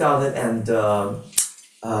 and 2000 and the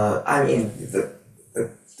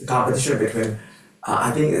competition between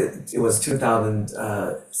I think it was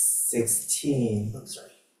 2016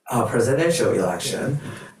 presidential election,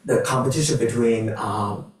 the competition between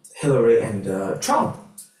Hillary and Trump.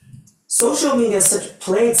 Social media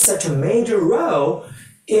played such a major role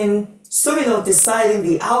in deciding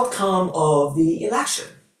the outcome of the election.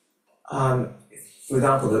 For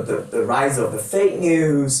example, the rise of the fake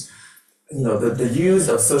news, the use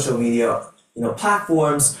of social media,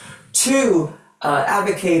 platforms to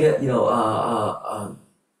advocate,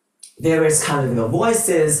 various kind of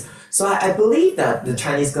voices. So I believe that the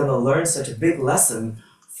Chinese government learned such a big lesson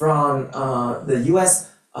from the U.S.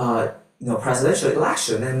 Presidential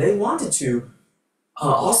election, and they wanted to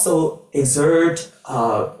also exert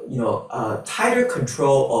tighter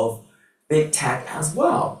control of big tech as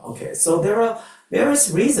well. Okay, so there are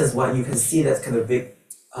various reasons why you can see that kind of big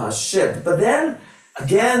shift. But then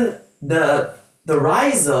again, the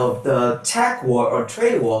rise of the tech war or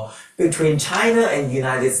trade war between China and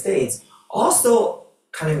United States also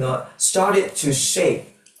kind of started to shape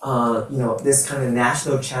this kind of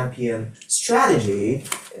national champion strategy.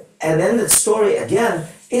 And then the story again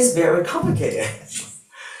is very complicated.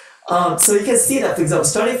 So you can see that, for example,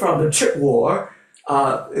 starting from the chip war,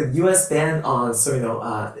 U.S. ban on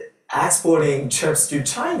exporting chips to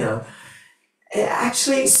China, it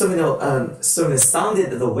actually sounded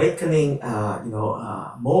the awakening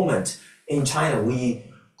moment in China.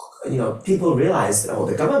 People realized, or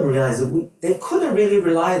the government realized that they couldn't really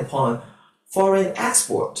rely upon foreign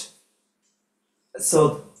export.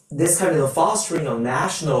 So this kind of fostering of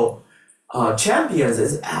national champions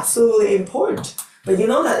is absolutely important. But you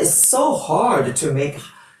know that it's so hard to make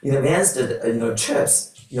advanced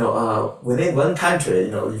chips within one country.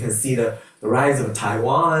 You can see the rise of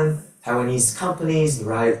Taiwanese companies, the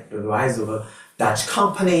rise of Dutch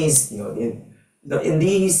companies, in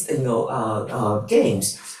these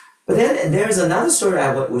games. But then there's another story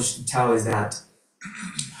I wish to tell is that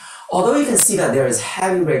although you can see that there is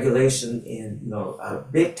heavy regulation in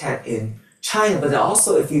big tech in China, but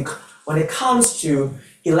also when it comes to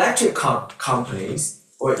electric companies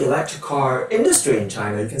or electric car industry in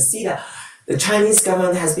China, you can see that the Chinese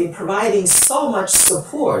government has been providing so much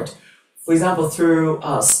support. For example, through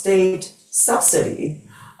state subsidy,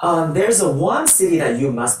 there's one city that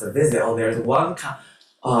you must visit, or there's one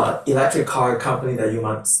electric car company that you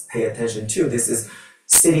must pay attention to. This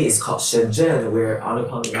city is called Shenzhen, where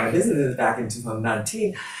Anupam and I visited back in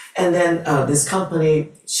 2019. And then this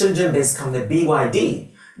company, Shenzhen-based company BYD.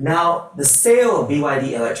 Now the sale of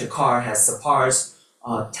BYD electric car has surpassed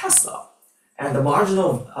Tesla, and the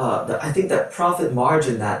marginal, I think the profit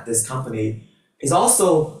margin that this company is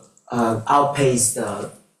also outpaced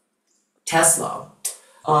Tesla.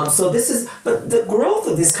 But the growth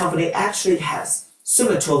of this company actually has,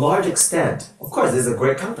 similar to a large extent, of course, this is a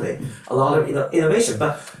great company, a lot of innovation,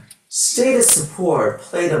 but state support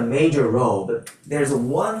played a major role. But there's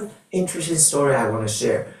one interesting story I want to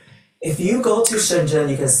share. If you go to Shenzhen,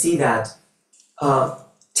 you can see that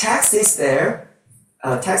taxis there,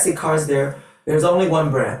 taxi cars there, there's only one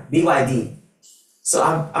brand, BYD. So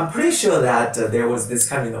I'm pretty sure that there was this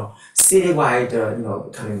kind of citywide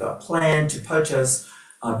plan to purchase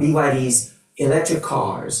BYD's electric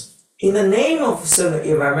cars in the name of certain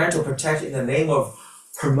environmental protection, in the name of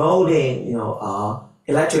promoting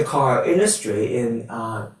electric car industry in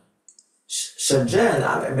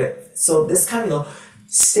Shenzhen. So this kind of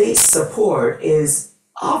state support is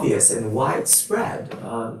obvious and widespread.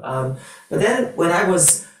 But then when I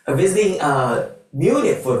was visiting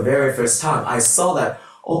Munich for the very first time, I saw that,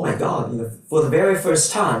 oh my God, for the very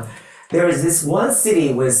first time, there is this one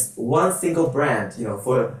city with one single brand,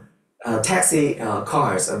 for taxi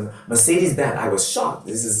cars, Mercedes-Benz. I was shocked.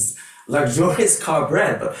 This is luxurious car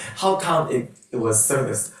brand, but how come it was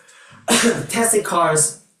service? Taxi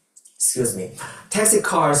cars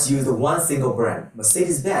use the one single brand,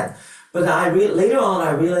 Mercedes-Benz. But later on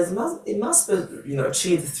I realized it must be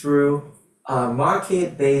achieved through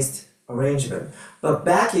market-based arrangement. But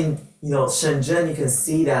back in Shenzhen, you can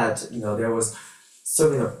see that there was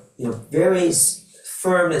sort of very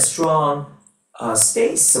firm and strong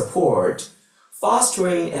state support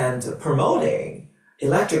fostering and promoting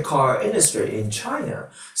electric car industry in China.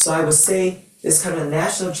 So I would say this kind of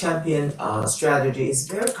national champion strategy is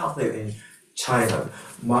very complicated in China.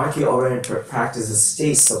 Market-oriented practices,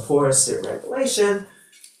 state support, state regulation.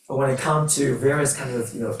 But when it comes to various kind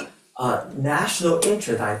of national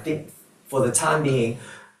interest, I think for the time being,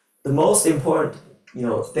 the most important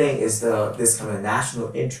thing is this kind of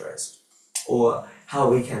national interest, or how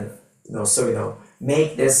we can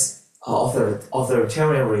make this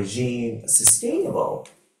authoritarian regime sustainable.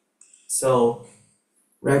 So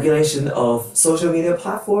regulation of social media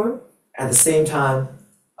platform, at the same time,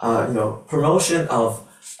 promotion of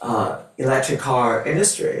electric car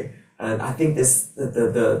industry. And I think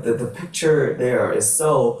the picture there is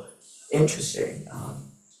so interesting.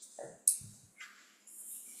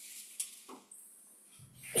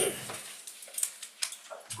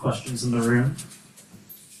 Questions in the room?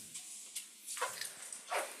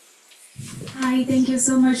 Hi, thank you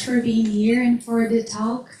so much for being here and for the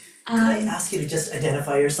talk. Can I ask you to just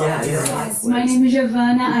identify yourself? Yes, my name is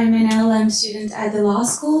Giovanna. I'm an LLM student at the law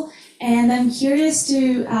school, and I'm curious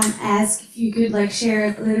to ask if you could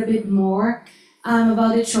share a little bit more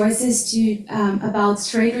about the choices to about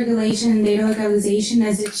trade regulation and data localization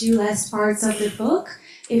as the two last parts of the book.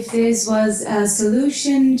 If this was a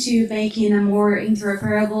solution to making a more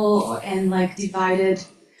interoperable and like divided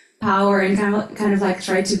power and kind of like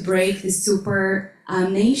try to break the super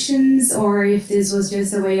nations, or if this was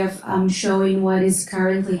just a way of showing what is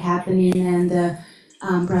currently happening and the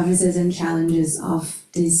promises and challenges of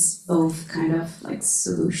these both kind of like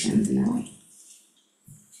solutions in a way.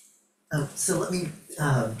 So let me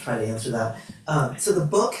try to answer that. So the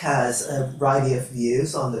book has a variety of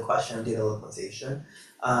views on the question of data localization.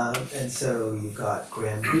 And so you've got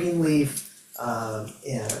Graham Greenleaf,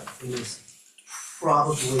 and who's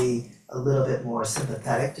probably a little bit more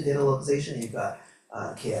sympathetic to data localization. You've got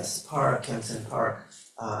K.S. Park, Kempson Park.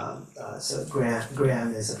 So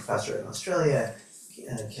Graham is a professor in Australia.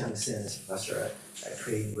 Kempson is a professor at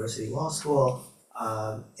Cleary University Law School.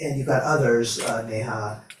 And you've got others,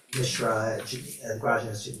 Neha Mishra at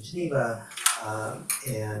graduate institute in Geneva,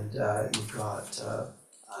 and you've got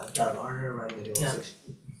Doug Arner writing the data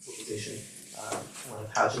localization, one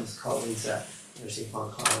of Haochen's colleagues at University of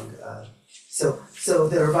Hong Kong. So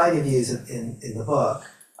there are a variety of views in the book.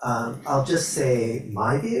 I'll just say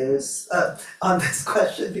my views on this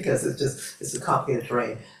question because it's a complicated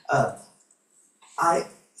terrain. I've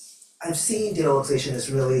seen data localization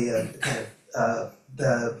as really a kind of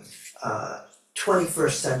the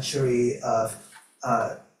 21st century of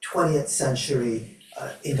 20th century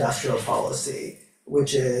industrial policy,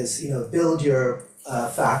 which is, build your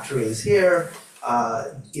factories here.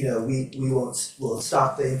 We'll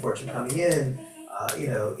stop the imports from coming in.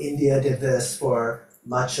 India did this for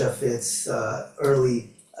much of its early,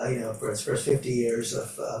 for its first 50 years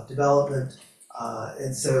of development.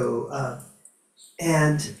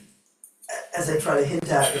 And as I try to hint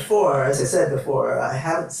at before, as I said before, I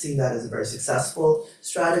haven't seen that as a very successful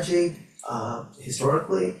strategy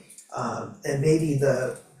historically. And maybe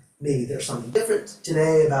there's something different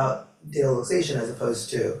today about data localization as opposed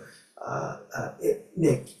to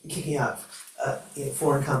kicking out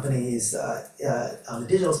foreign companies on the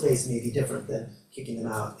digital space may be different than kicking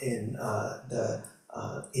them out in the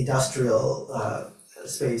industrial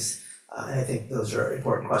space. And I think those are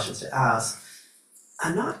important questions to ask.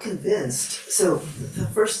 I'm not convinced. So the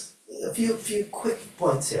first, a few quick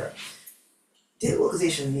points here. Data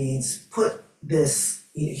localization means put this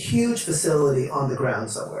huge facility on the ground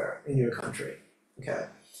somewhere in your country. Okay.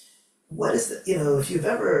 What is the, if you've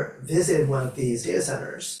ever visited one of these data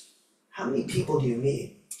centers, how many people do you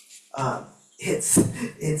meet? It's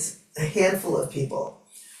a handful of people.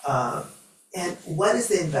 And what is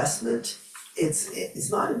the investment? It's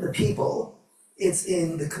not in the people, it's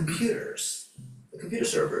in the computers. The computer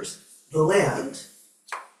servers, the land,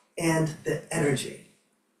 and the energy,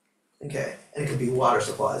 okay? And it could be water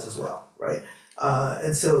supplies as well, right?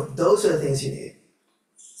 And so those are the things you need.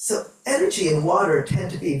 So energy and water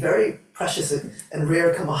tend to be very precious and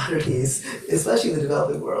rare commodities, especially in the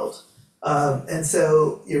developing world. And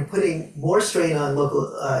so you're putting more strain on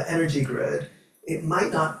local energy grid. It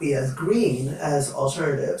might not be as green as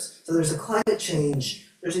alternatives. So there's a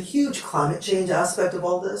huge climate change aspect of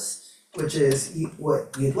all this, which is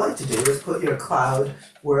what you'd like to do is put your cloud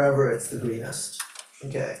wherever it's the greenest,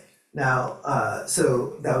 okay? Now,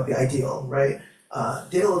 so that would be ideal, right?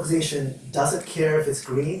 Data localization doesn't care if it's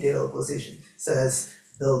green, data localization says,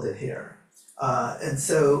 build it here. And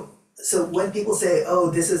so when people say, oh,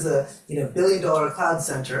 this is a $1 billion cloud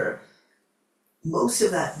center, most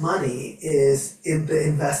of that money is in the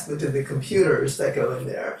investment in the computers that go in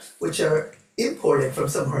there, which are imported from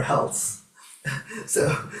somewhere else.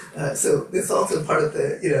 So it's also part of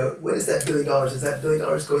the, what is that $1 billion? Is that $1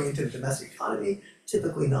 billion going into the domestic economy?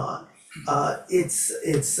 Typically not.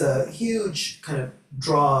 It's a huge kind of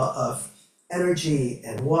draw of energy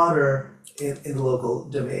and water in the local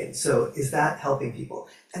domain. So is that helping people?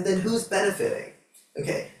 And then who's benefiting?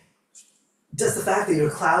 Okay, does the fact that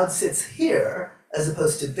your cloud sits here as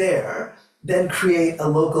opposed to there then create a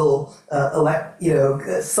local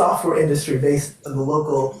software industry based on the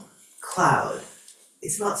local cloud?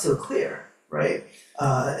 It's not so clear, right?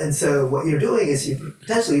 And so what you're doing is you're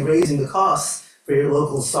potentially raising the costs for your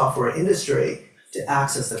local software industry to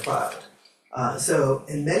access the cloud. So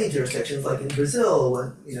in many jurisdictions, like in Brazil,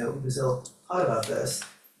 when Brazil thought about this,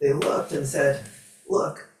 they looked and said,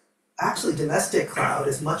 look, actually domestic cloud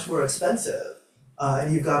is much more expensive.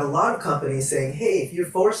 And you've got a lot of companies saying, hey, if you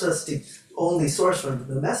force us to only source from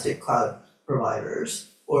domestic cloud providers,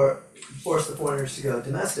 or force the foreigners to go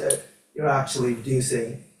domestic, you're actually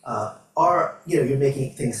reducing you're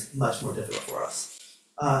making things much more difficult for us.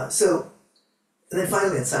 And then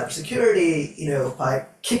finally in cybersecurity, by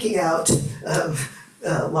kicking out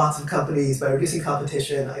lots of companies, by reducing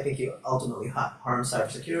competition, I think you ultimately harm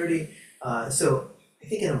cybersecurity. So I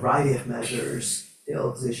think in a variety of measures,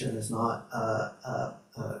 delocalization is not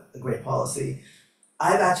a great policy.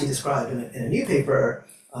 I've actually described in a new paper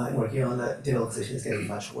in working on that delocalization is getting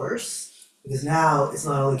much worse, because now it's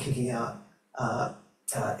not only kicking out,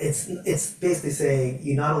 it's basically saying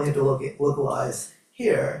you not only have to localize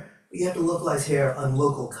here, but you have to localize here on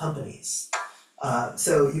local companies.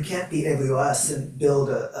 So you can't be AWS and build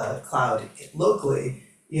a cloud locally.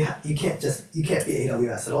 You can't be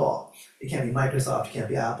AWS at all. You can't be Microsoft, you can't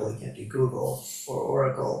be Apple, you can't be Google or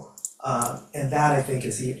Oracle. And that I think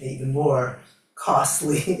is an even more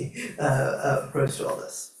costly approach to all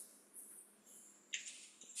this.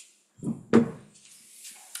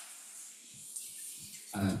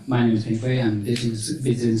 My name is Ping Wei. I'm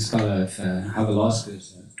visiting scholar of Harvard Law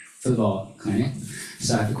School's football clinic.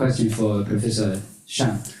 So I have a question for Professor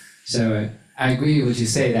Sun. So I agree with what you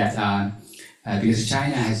say that because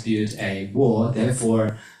China has built a wall,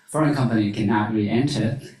 therefore foreign company cannot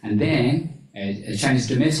re-enter, and then a Chinese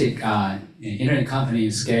domestic internet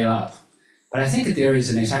companies scale up. But I think there is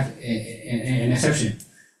an exception.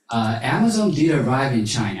 Amazon did arrive in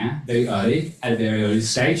China very early, at a very early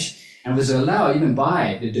stage, and was allowed even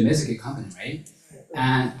by the domestic company, right?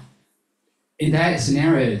 And in that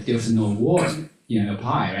scenario, there was no war,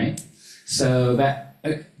 apply, right? So,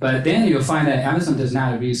 but then you'll find that Amazon does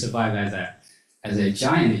not really survive as a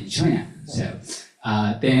giant in China. So,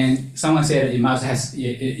 then someone said it must has,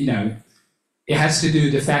 it has to do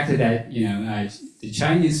with the fact that the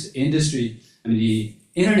Chinese industry, the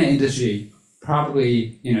internet industry,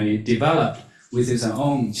 probably developed with its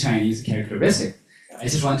own Chinese characteristic. I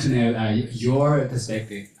just want to know your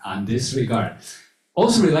perspective on this regard.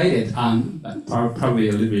 Also related, but probably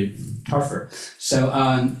a little bit tougher. So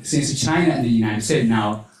since China and the United States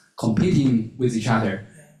now competing with each other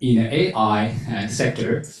in the AI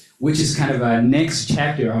sector, which is kind of a next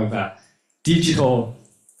chapter of digital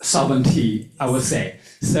sovereignty, I would say.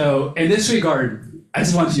 So in this regard, I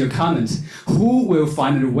just want your comments. Who will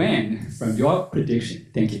finally win from your prediction?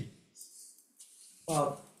 Thank you.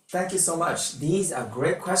 Well, thank you so much. These are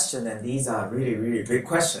great questions, and these are really, really big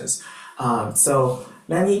questions. So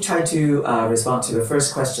let me try to respond to the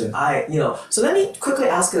first question. So let me quickly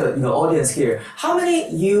ask the audience here. How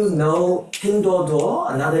many know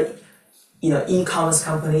Pinduoduo, another e-commerce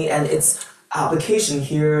company, and its application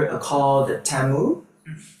here called Temu?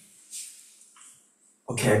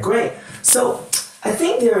 Okay, great. So I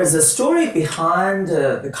think there is a story behind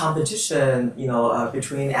the competition,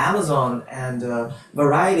 between Amazon and a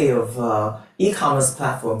variety of e-commerce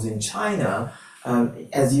platforms in China.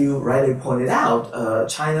 As you rightly pointed out,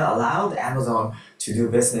 China allowed Amazon to do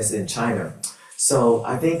business in China. So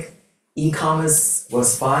I think e-commerce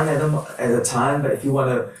was fine at the time, but if you want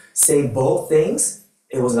to say both things,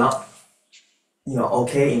 it was not,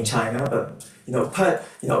 okay in China. But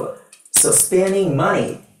so spending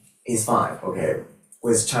money is fine, okay,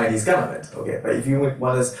 with Chinese government, okay. But if you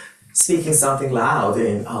want to speaking something loud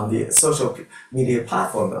on the social media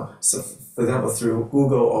platform, so for example through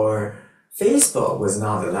Google or Facebook was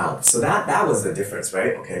not allowed. So that was the difference,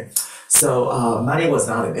 right? Okay. So money was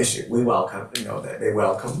not an issue. We welcome, they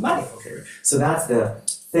welcome money, okay. So that's the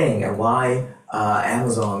thing, and why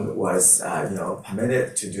Amazon was,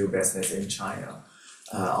 permitted to do business in China.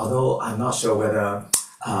 Although I'm not sure whether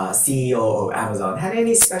CEO of Amazon had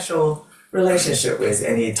any special relationship with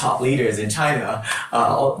any top leaders in China.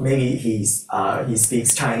 Or maybe he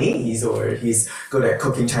speaks Chinese, or he's good at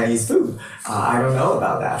cooking Chinese food. I don't know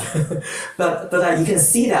about that. but you can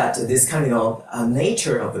see that this kind of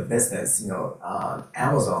nature of the business,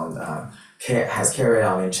 Amazon has carried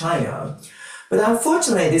out in China. But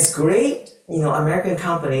unfortunately, this great, American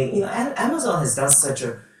company, Amazon has done such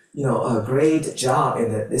a great job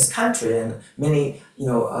in this country and many,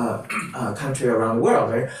 country around the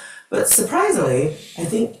world, right? But surprisingly, I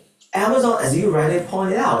think Amazon, as you rightly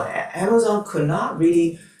pointed out, Amazon could not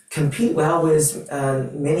really compete well with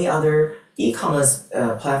many other e-commerce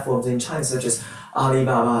platforms in China, such as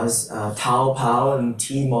Alibaba's Taobao and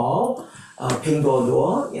Tmall,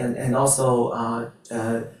 Pinduoduo, and also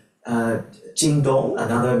Jingdong,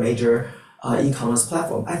 another major e-commerce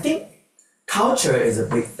platform. I think culture is a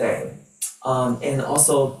big thing, and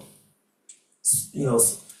also,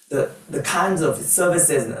 the kinds of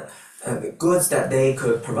services and goods that they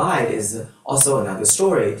could provide is also another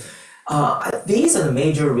story. These are the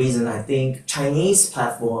major reasons I think Chinese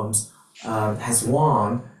platforms has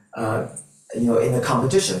won, in the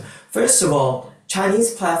competition. First of all,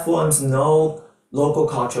 Chinese platforms know local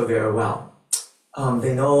culture very well.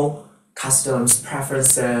 They know customs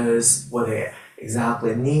preferences, what they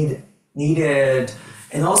exactly needed,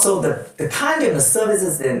 and also the kind of the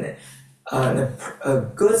services and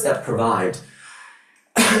the goods that provide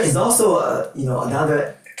is also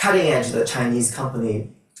another cutting edge that Chinese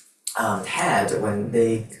company had when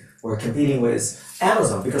they were competing with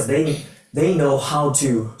Amazon, because they know how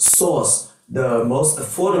to source the most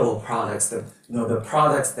affordable products, the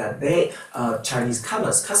products that they Chinese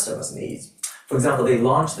customers need. For example, they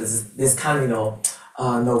launched this kind of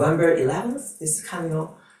November 11th, this kind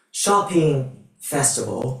of shopping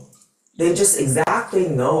festival. They just exactly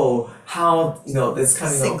know how this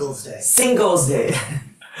kind of Singles Day. Singles Day,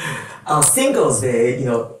 Singles Day,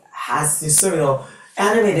 has to sort of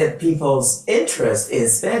animated people's interest in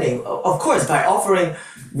spending, of course, by offering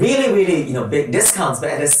really big discounts, but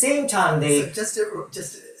at the same time So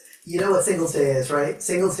just you know what Singles Day is, right?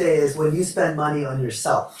 Singles Day is when you spend money on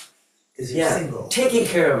yourself because you're single. taking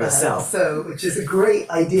care of yourself. So, which is a great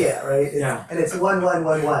idea, right? Yeah. And it's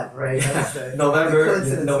 1111, right? That's the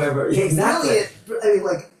November, exactly. Brilliant. I mean,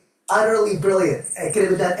 like utterly brilliant. It could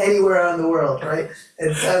have been done anywhere around the world, right?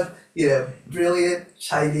 And some, brilliant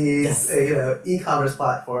Chinese, e-commerce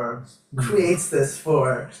platform creates this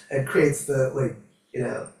creates the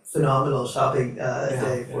phenomenal shopping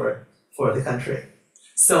day for the country.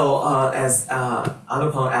 So as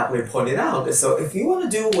Anupam aptly pointed out, so if you want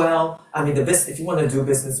to do well, if you want to do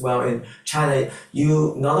business well in China,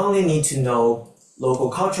 you not only need to know local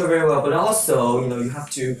culture very well, but also you have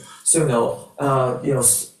to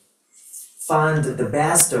find the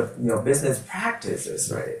best of business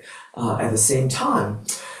practices, right? At the same time,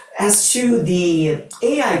 as to the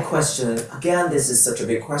AI question, again, this is such a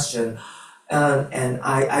big question, and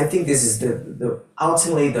I think this is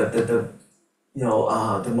ultimately the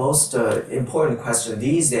most important question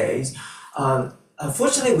these days.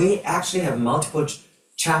 Unfortunately, we actually have multiple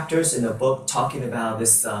chapters in the book talking about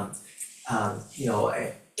this,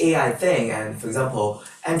 AI thing. And for example,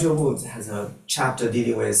 Andrew Woods has a chapter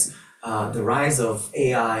dealing with the rise of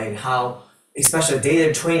AI and how, especially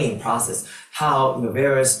data training process, how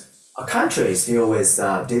various countries deal with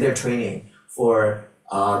data training for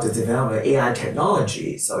the development of AI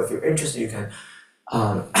technology. So if you're interested, you can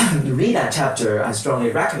read that chapter. I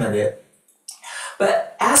strongly recommend it.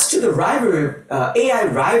 But as to the rivalry, AI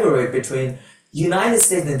rivalry between United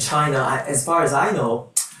States and China, as far as I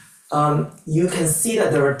know, you can see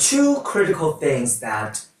that there are two critical things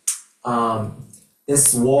that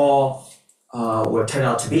this war will turn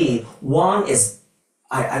out to be. One is,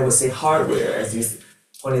 I would say, hardware, as you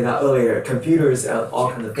pointed out earlier, computers,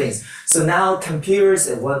 all kinds of things. So now computers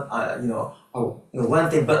are one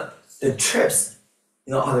thing, but the chips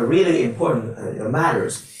are the really important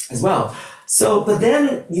matters as well. So, but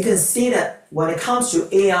then you can see that when it comes to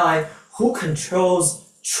AI, who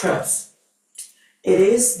controls chips? It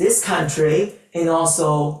is this country and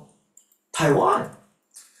also Taiwan.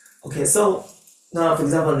 Okay, so now, for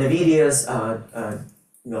example, NVIDIA's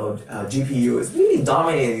GPU is really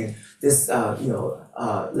dominating this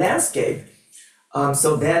landscape.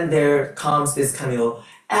 So then there comes this kind of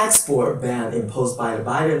export ban imposed by the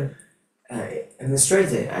Biden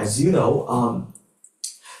administration, as you know.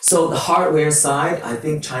 So the hardware side, I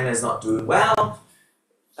think China is not doing well.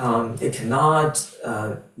 It cannot,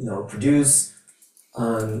 produce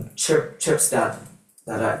chips that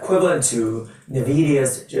are equivalent to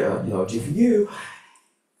NVIDIA's, GPU.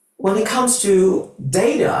 When it comes to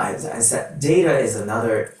data, as I said, data is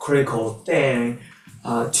another critical thing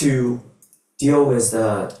to deal with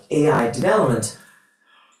the AI development.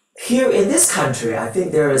 Here in this country, I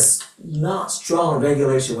think there is not strong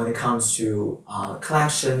regulation when it comes to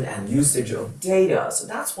collection and usage of data. So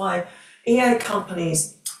that's why AI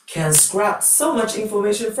companies can scrap so much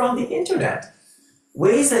information from the internet,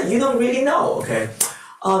 ways that you don't really know, okay?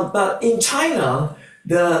 But in China,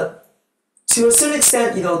 to a certain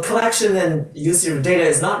extent, collection and usage of data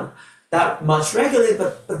is not that much regulated,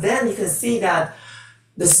 but then you can see that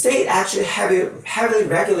the state actually heavily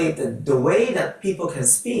regulated the way that people can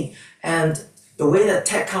speak and the way that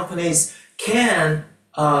tech companies can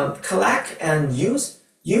collect and use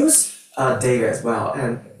data as well.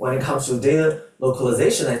 And when it comes to data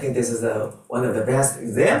localization, I think this is one of the best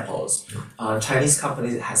examples. Chinese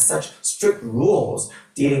companies have such strict rules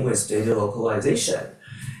dealing with data localization.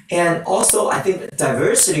 And also, I think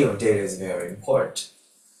diversity of data is very important.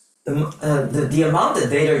 The amount of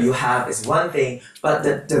data you have is one thing, but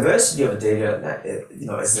the diversity of data,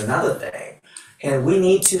 is another thing. And we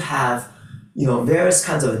need to have, various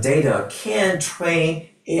kinds of data can train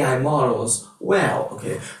AI models well,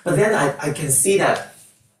 okay? But then I can see that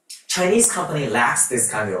Chinese company lacks this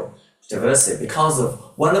kind of diversity because of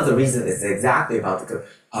one of the reasons is exactly about the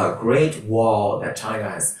Great Wall that China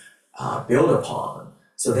has built upon.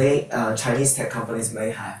 So Chinese tech companies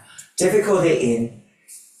may have difficulty in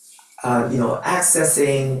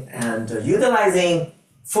accessing and utilizing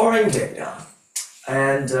foreign data,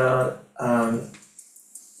 and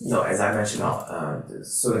as I mentioned,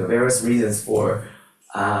 sort of various reasons for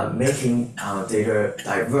making data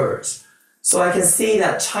diverse. So I can see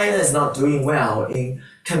that China is not doing well in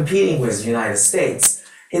competing with the United States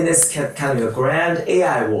in this kind of a grand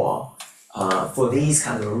AI war for these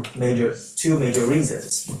kind of two major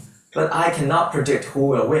reasons. But I cannot predict who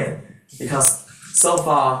will win because so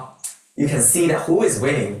far you can see that who is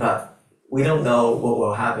winning, but we don't know what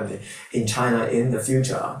will happen in China in the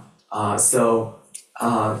future. So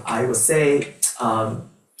I would say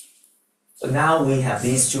now we have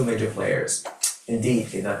these two major players,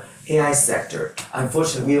 indeed, in the AI sector.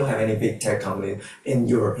 Unfortunately, we don't have any big tech companies in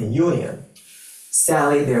European Union.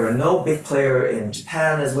 Sadly, there are no big player in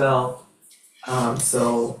Japan as well.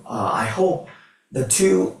 So I hope the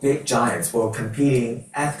two big giants will competing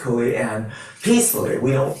ethically and peacefully.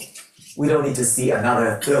 We don't need to see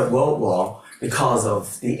another third world war because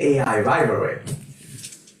of the AI rivalry.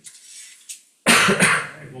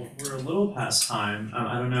 Well, we're a little past time.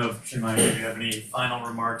 I don't know if Chinmay, if you have any final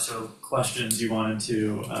remarks or questions you wanted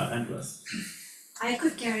to end with. I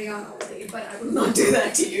could carry on all day, but I will not do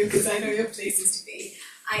that to you because I know you have places to be.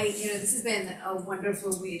 This has been a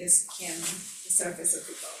wonderful way to skim the surface of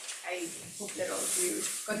the book. I hope that all of you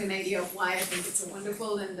got an idea of why I think it's so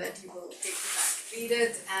wonderful and that you will take the time to read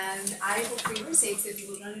it. And I hope for your sakes that you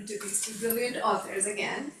will run into these two brilliant authors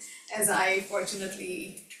again, as I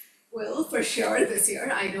fortunately will for sure this year.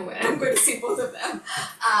 I know when I'm going to see both of them,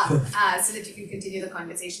 so that you can continue the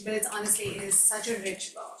conversation. But it is such a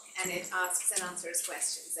rich book, and it asks and answers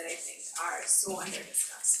questions that I think are so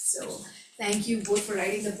under-discussed. So thank you both for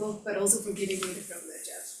writing the book, but also for giving me the privilege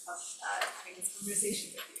of having this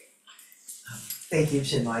conversation with you. Thank you,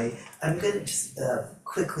 Chinmay. I'm going to just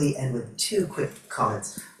quickly end with two quick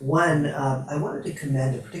comments. One, I wanted to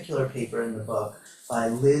commend a particular paper in the book by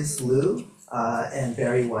Liz Liu and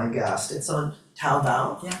Barry Weingast. It's on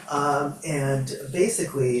Taobao, and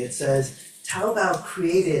basically it says Taobao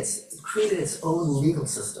created its own legal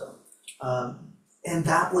system, and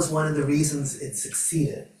that was one of the reasons it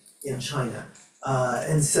succeeded in China.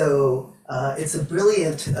 And so it's a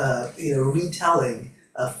brilliant retelling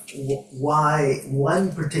of why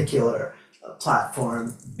one particular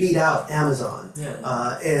platform beat out Amazon.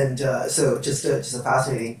 So just a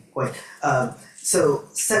fascinating point. So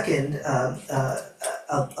second,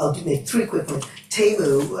 I'll make three quick points.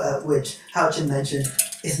 Temu, which Haochen mentioned,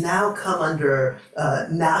 is now come under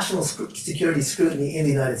national security scrutiny in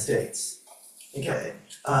the United States. Okay,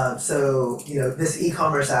 so this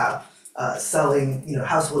e-commerce app selling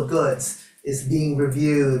household goods is being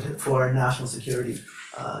reviewed for national security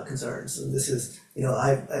concerns, and this is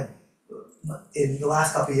I in the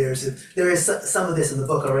last couple of years there is some of this in the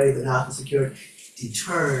book already. The national security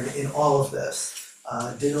turn in all of this.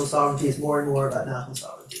 Digital sovereignty is more and more about national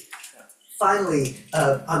sovereignty. Finally,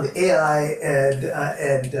 on the AI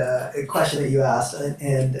and a question that you asked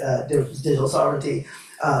and digital sovereignty,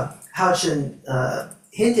 Haochen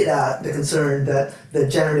hinted at the concern that the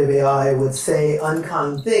generative AI would say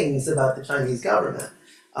unkind things about the Chinese government.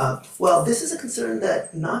 Well, this is a concern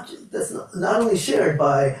that's not only shared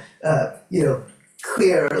by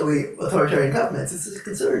clearly authoritarian governments. It's a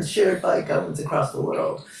concern shared by governments across the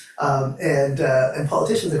world and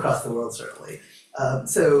politicians across the world certainly.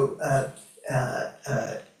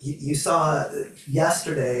 You saw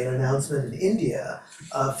yesterday an announcement in India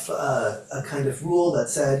of a kind of rule that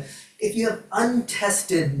said if you have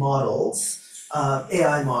untested models,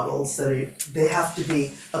 AI models, they have to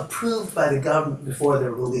be approved by the government before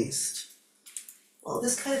they're released. Well,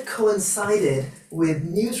 this kind of coincided with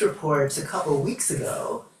news reports a couple of weeks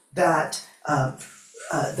ago that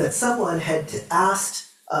that someone had asked,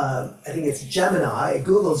 I think it's Gemini,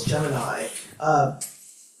 Google's Gemini,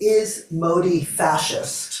 is Modi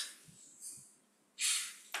fascist?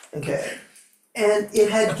 Okay, and it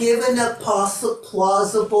had given a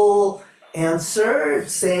plausible answer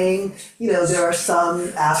saying, there are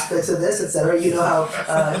some aspects of this, etc. You know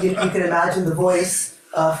how you can imagine the voice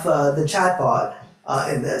of the chatbot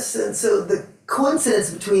in this, and so the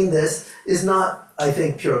coincidence between this is not, I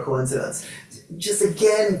think, pure coincidence. Just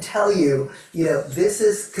again tell you,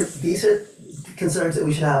 these are concerns that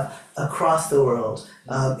we should have across the world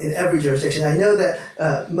in every jurisdiction. I know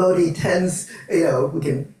that Modi tends, we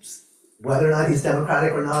can whether or not he's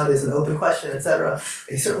Democratic or not is an open question, etc.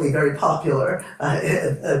 He's certainly very popular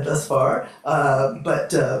thus far.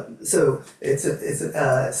 So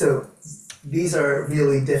these are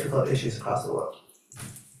really difficult issues across the world.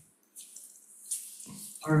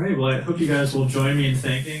 All right, well, I hope you guys will join me in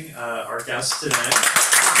thanking our guests today.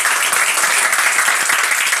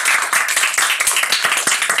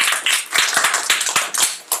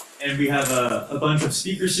 And we have a bunch of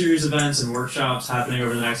speaker series events and workshops happening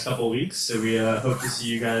over the next couple of weeks, so we hope to see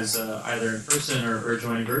you guys either in person or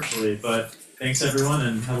joining virtually. But thanks everyone,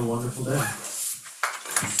 and have a wonderful day.